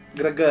kurang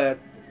greget.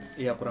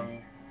 Iya kurang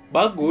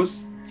Bagus,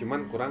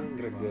 cuman kurang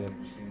greget.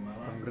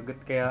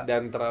 greget kayak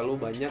Dan terlalu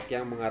banyak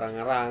yang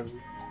mengarang-arang.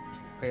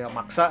 kayak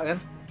maksa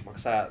kan.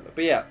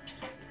 Tapi ya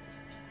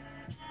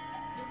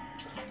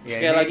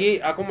sekali ini lagi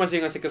aku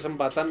masih ngasih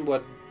kesempatan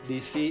buat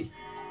DC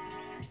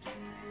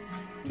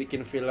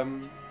bikin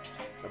film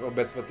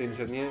Robert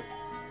Pattinson-nya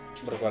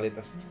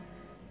berkualitas.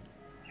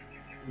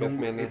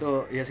 Batman-nya.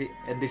 Itu ya sih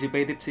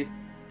anticipated sih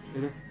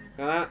itu.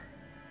 Karena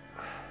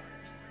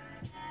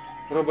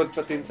Robert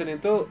Pattinson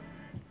itu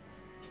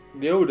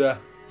dia udah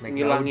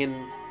ngilangin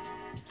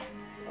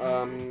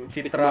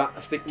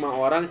stigma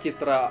orang,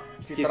 citra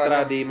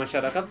di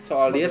masyarakat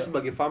soal dia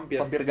sebagai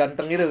vampir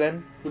ganteng gitu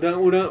kan.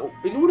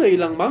 Ini udah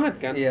hilang banget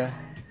kan. Iya.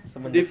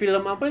 Di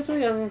film apa itu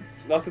yang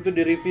waktu itu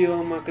di review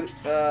sama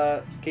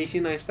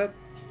Casey Neistat,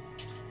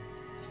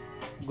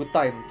 Good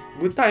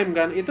Time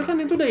kan, itu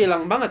udah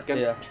hilang banget kan.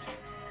 Iya.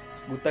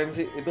 Good Time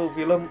sih itu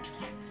film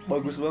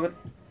bagus banget.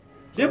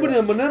 Dia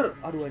benar-benar,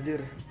 aduh anjir.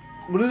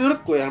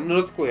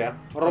 Menurutku ya,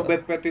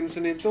 Robert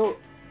Pattinson itu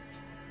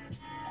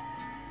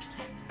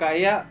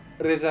kayak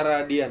Reza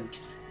Radian.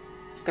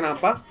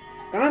 Kenapa?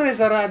 Karena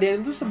Reza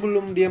Radian itu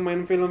sebelum dia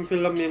main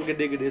film-film yang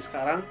gede-gede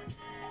sekarang,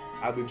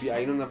 Habibie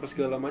Ainun apa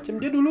segala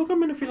macam, dia dulu kan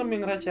main film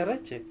yang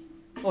receh-receh.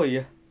 Oh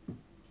iya.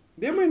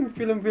 Dia main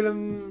film-film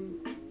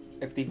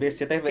FTV,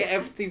 SCTV.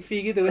 Kayak FTV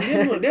gitu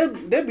kan.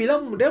 Dia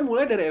bilang dia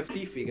mulai dari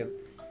FTV kan.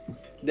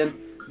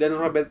 Dan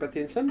Robert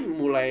Pattinson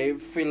mulai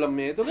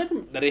filmnya itu kan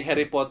dari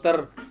Harry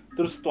Potter,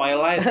 terus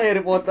Twilight.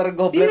 Harry Potter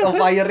Goblet of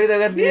Fire itu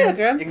kan. Iya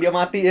kan? Yang dia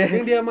mati ya.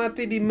 Yang dia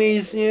mati di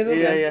maze-nya itu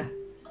kan. Iya.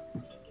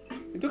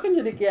 Itu kan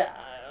jadi kayak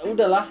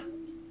udahlah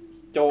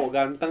cowok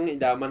ganteng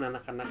idaman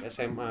anak-anak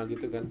SMA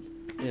gitu kan.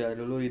 Iya,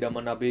 dulu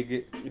idaman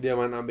ABG.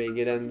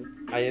 Dan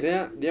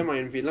akhirnya dia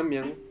main film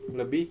yang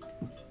lebih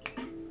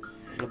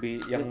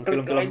yang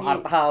film-film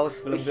art house,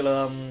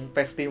 film-film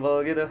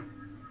festival gitu.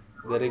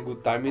 Dari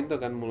Good Time itu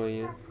kan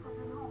mulainya.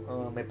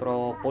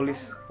 Metropolis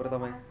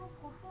pertamanya.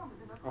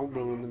 Aku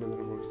belum nonton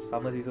Metropolis.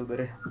 Sama sih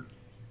sebenarnya.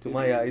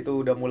 Cuma ya itu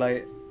udah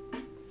mulai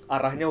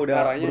arahnya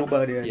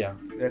berubah dia. Iya.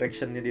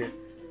 Directionnya dia.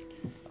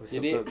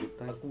 Jadi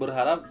aku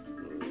berharap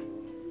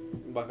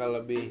bakal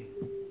lebih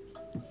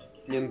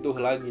nyentuh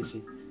lagi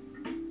sih.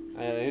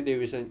 Akhirnya dia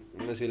bisa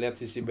ngasih lihat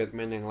sisi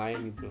Batman yang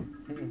lain gitu.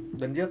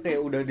 Dan dia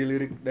kayak udah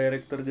dilirik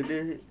director gede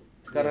sih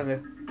sekarang ya.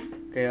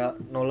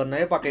 Kayak Nolan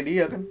aja pakai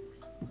dia kan.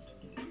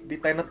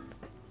 Di Tenet.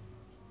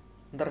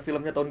 Ntar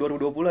filmnya tahun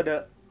 2020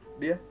 ada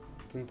dia.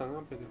 Tentang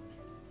apa itu?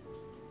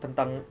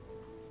 Tentang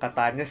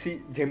katanya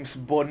sih James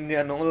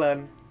Bond-nya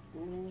Nolan.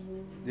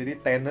 Jadi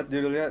Tenet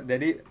judulnya.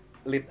 Jadi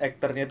lead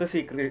actornya itu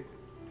si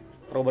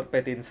Robert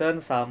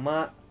Pattinson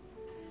sama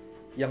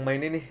yang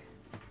main ini.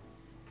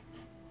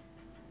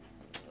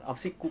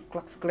 Apa sih Ku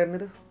Klux Klan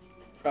itu?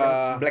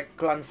 Black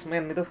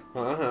Klansman itu.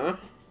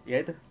 Ya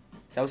itu.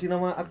 Siapa sih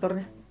nama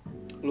aktornya?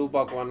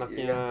 Lupa aku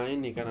anaknya.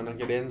 Ini kan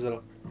anaknya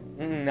Denzel.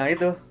 Nah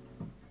itu.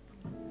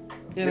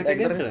 Ya,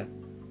 anaknya Denzel ya?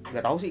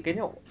 Gak tahu sih,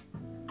 kayaknya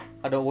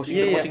ada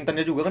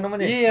Washingtonnya juga kan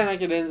namanya. Iya,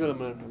 anaknya Denzel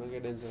benar,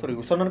 anaknya Denzel.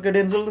 Seriusan anaknya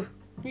Denzel tuh?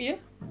 Iya.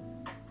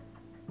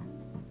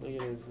 Anaknya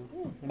Denzel.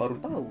 Baru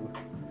tahu.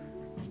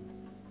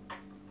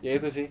 Ya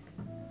itu sih.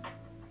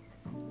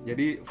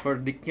 Jadi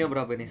verdictnya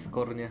berapa nih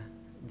skornya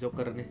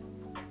Joker nih?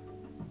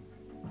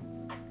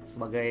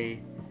 Sebagai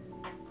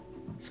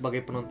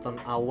penonton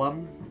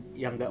awam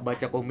yang nggak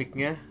baca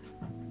komiknya.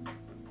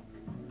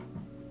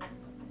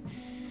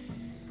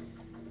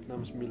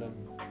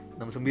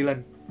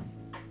 69.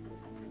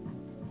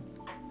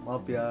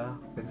 Maaf ya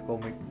fans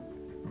komik.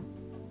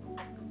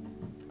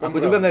 Kamu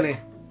juga nggak nih?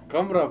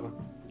 Kamu berapa?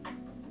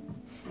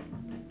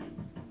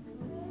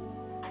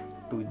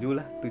 7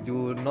 lah,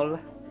 7.0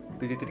 lah,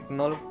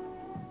 7.0.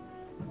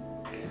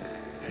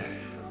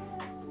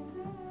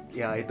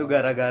 Ya itu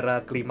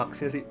gara-gara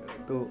klimaksnya sih,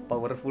 itu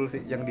powerful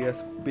sih, yang dia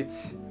speech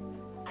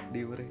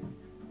di Murray.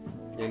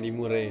 Yang di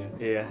Murray ya?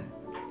 Iya.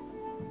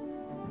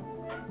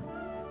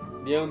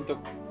 Dia untuk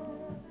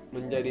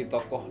menjadi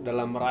tokoh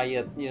dalam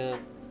riotnya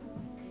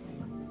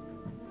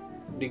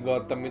di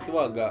Gotham itu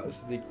agak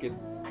sedikit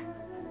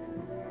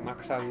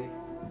maksa sih.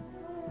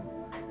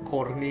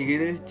 Corny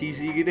gitu,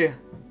 cheesy gitu ya.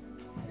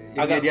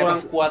 Agak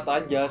kurang kuat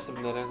aja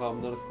sebenarnya kalau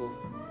menurutku.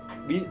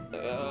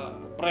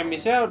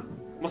 Premisnya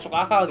masuk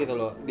akal gitu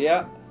loh.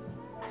 Dia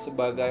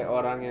sebagai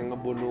orang yang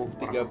ngebunuh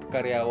 3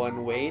 karyawan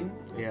Wayne.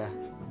 Iya.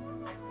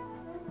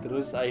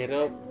 Terus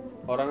akhirnya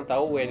orang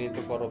tahu Wayne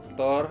itu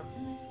koruptor.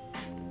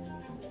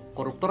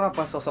 Koruptor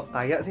apa sosok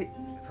kaya sih?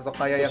 Sosok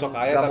kaya yang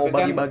kaya, gak mau kan,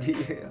 bagi-bagi.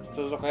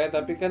 Sosok kaya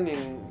tapi kan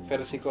yang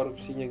versi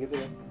korupsinya gitu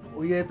kan.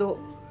 Oh iya, itu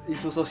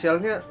isu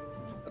sosialnya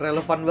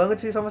relevan banget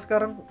sih sama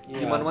sekarang.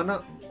 Iya.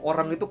 Dimana-mana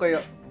orang itu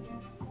kayak,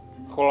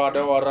 kalau ada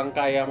orang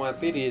kaya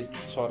mati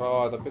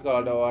disorot, tapi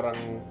kalau ada orang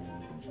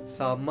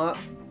sama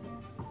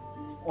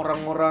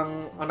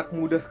orang-orang anak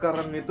muda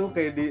sekarang itu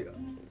kayak di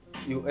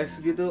US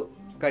gitu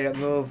kayak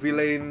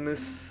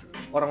nge-villainous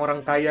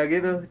orang-orang kaya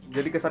gitu.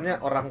 Jadi kesannya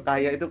orang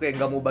kaya itu kayak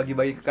nggak mau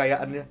bagi-bagi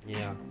kekayaannya.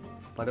 Iya.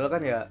 Padahal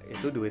kan ya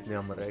itu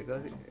duitnya mereka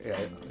sih. Ya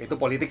itu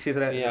politik sih,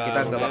 iya,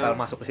 kita nggak bakal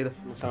masuk ke situ.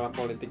 Masalah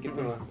politik itu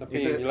lah. Tapi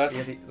itu, yang jelas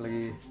iya sih,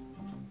 lagi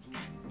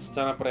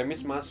secara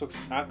premis masuk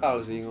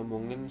akal sih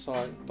ngomongin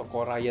soal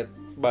toko rakyat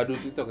badut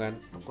itu kan.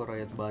 Tokoh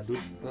rakyat badut.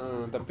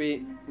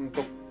 Tapi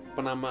untuk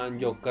penamaan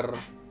Joker,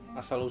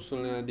 asal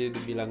usulnya dia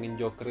dibilangin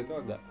Joker itu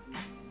agak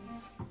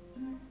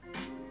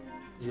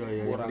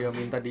Iya, kurang. dia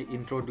minta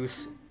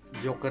diintroduce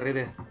Joker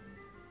itu ya.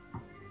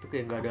 Itu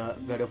kayak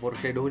nggak ada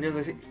foreshadow-nya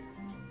nggak sih?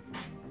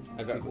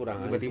 agak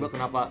kurang Tiba-tiba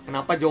aja.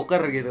 kenapa Joker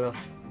gitu loh.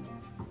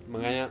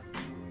 Makanya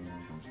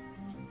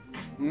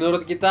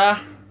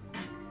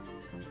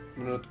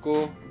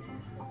menurutku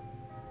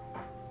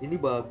Ini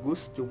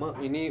bagus, cuma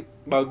ini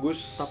bagus,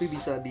 tapi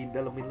bisa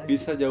didalemin lagi.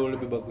 bisa jauh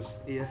lebih bagus.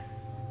 Iya.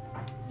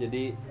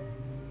 Jadi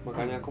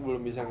makanya aku belum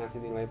bisa ngasih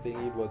nilai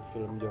tinggi buat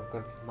film Joker.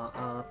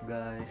 Maaf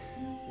guys.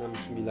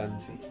 69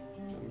 sih.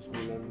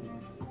 69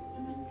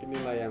 mungkin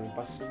nilai yang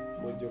pas sih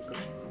buat Joker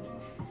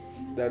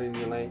dari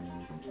nilai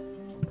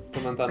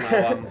penonton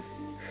awam.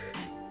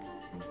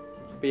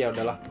 Tapi ya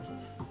udahlah,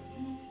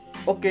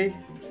 Oke.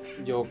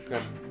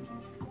 Joker.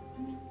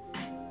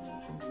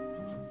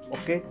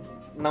 Oke.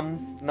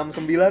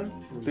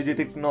 69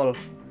 7.0.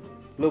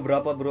 Lo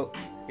berapa, Bro?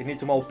 Ini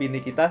cuma opini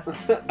kita.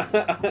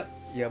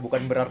 Ya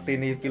bukan berarti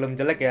ini film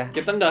jelek ya.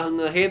 Kita nggak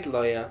nge-hate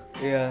loh ya.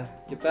 Iya.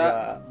 Kita Ya,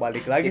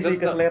 balik lagi kita sih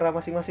ke tetap- selera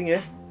masing-masing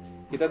ya.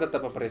 kita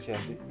tetap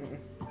apresiasi.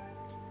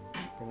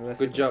 Terima kasih.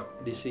 Good job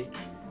DC.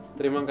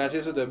 Terima kasih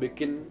sudah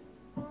bikin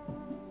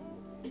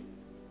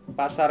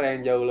pasar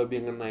yang jauh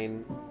lebih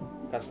ngenain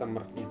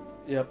customer-nya.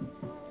 Yap.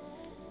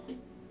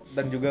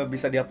 Dan juga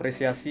bisa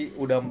diapresiasi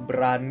udah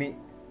berani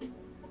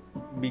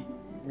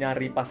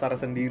nyari pasar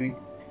sendiri,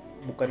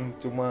 bukan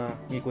cuma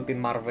ngikutin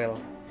Marvel.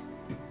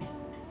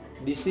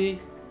 DC,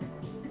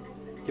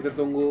 kita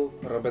tunggu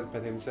Robert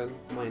Pattinson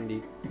main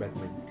di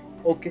Batman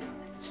Oke.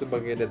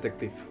 sebagai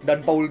detektif. Dan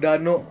Paul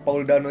Dano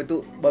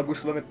itu bagus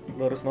banget.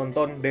 Lo harus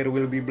nonton There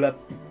Will Be Blood.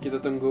 Kita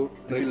tunggu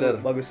Di situ Riddler.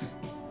 bagus.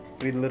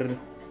 Riddler.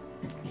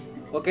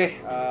 Oke,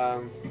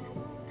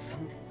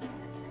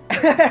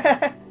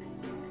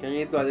 kayaknya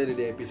itu aja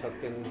di episode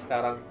yang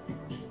sekarang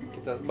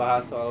kita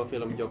bahas soal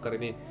film Joker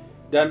ini.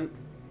 Dan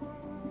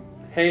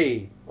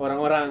hey,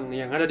 orang-orang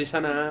yang ada di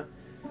sana,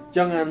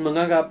 jangan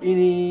menganggap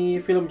ini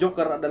film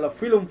Joker adalah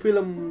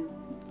film-film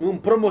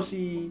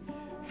mempromosi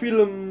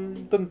film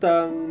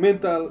tentang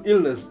mental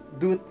illness.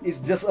 Dude, it's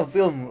just a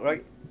film,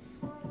 right?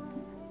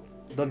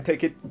 Don't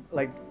take it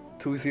like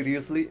too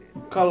seriously.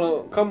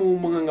 Kalau kamu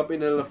menganggap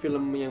ini adalah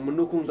film yang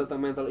mendukung tentang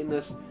mental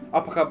illness,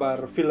 apa kabar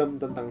film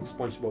tentang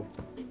SpongeBob?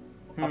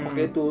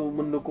 Apakah itu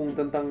mendukung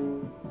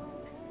tentang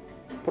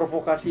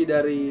provokasi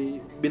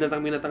dari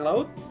binatang-binatang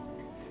laut?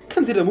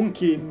 Kan tidak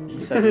mungkin.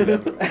 Bisa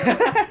juga.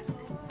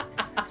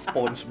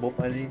 SpongeBob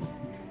aja.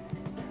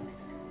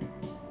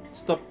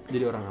 Stop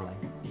jadi orang alay.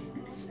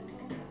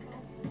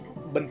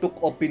 Bentuk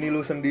opini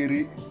lu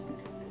sendiri.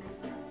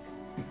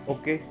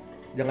 Oke,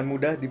 jangan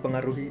mudah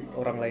dipengaruhi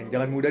orang lain.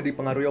 Jangan mudah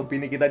dipengaruhi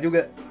opini kita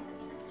juga.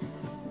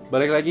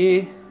 Balik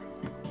lagi,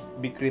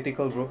 Be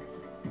critical, bro.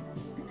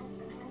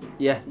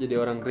 ya jadi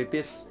orang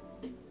kritis.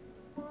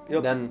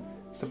 Yup. Dan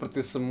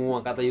seperti semua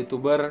kata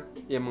YouTuber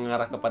yang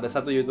mengarah kepada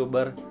satu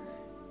YouTuber,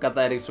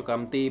 kata Erik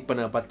Sukamti,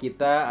 pendapat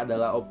kita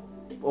adalah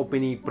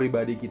opini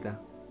pribadi kita.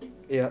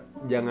 Iya,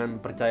 Jangan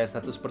percaya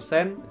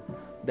 100%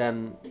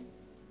 dan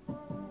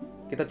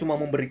kita cuma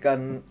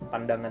memberikan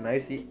pandangan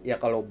aja sih. Ya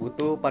kalau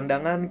butuh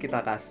pandangan kita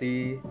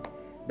kasih.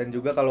 Dan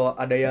juga kalau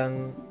ada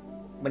yang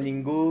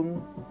menyinggung,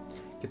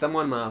 kita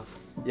mohon maaf.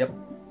 yap,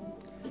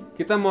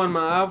 Kita mohon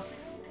maaf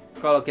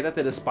kalau kita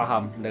tidak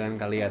sepaham dengan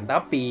kalian,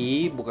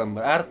 tapi bukan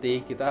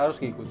berarti kita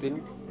harus ngikutin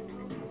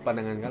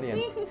pandangan kalian.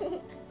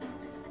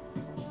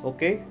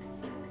 oke.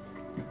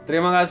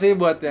 Terima kasih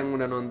buat yang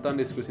udah nonton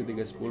diskusi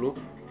 310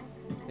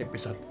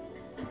 episode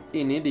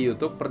ini di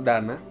YouTube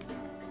perdana.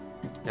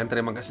 Dan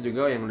terima kasih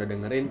juga yang udah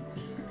dengerin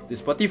di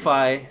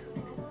Spotify,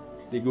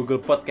 di Google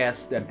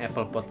Podcast dan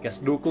Apple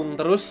Podcast. Dukung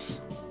terus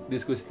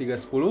diskusi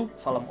 310.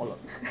 Salam olot.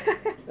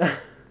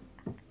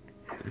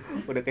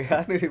 Udah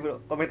kayak anu nih, bro,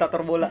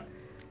 komentator bola.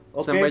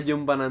 Oke. Sampai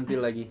jumpa nanti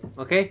lagi.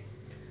 Oke.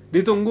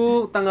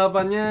 Ditunggu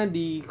tanggapannya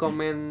di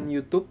komen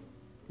YouTube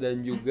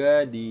dan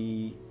juga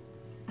di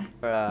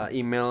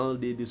email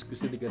di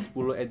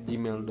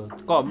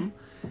diskusi310@gmail.com.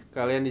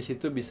 Kalian di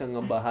situ bisa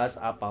ngebahas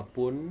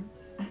apapun.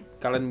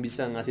 Kalian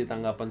bisa ngasih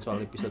tanggapan soal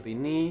episode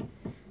ini,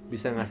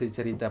 bisa ngasih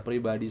cerita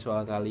pribadi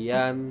soal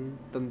kalian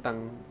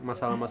tentang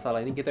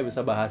masalah-masalah ini, kita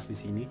bisa bahas di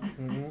sini.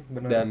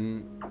 Benar. Dan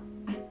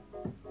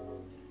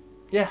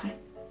ya,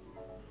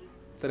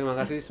 terima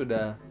kasih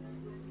sudah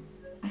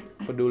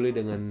peduli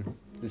dengan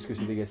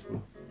diskusi 310.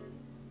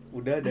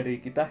 Udah dari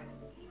kita.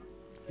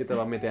 Kita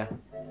pamit ya.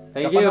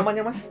 Thank Siapa you.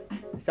 namanya, Mas?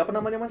 Siapa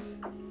namanya, Mas?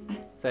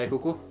 Saya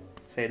Kuku.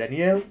 Saya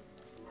Daniel.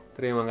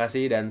 Terima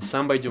kasih dan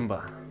sampai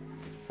jumpa.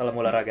 Salam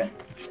olahraga.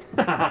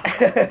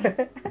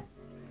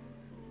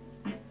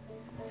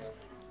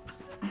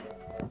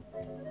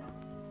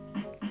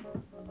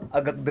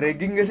 Agak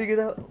dragging gak sih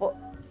kita? Kok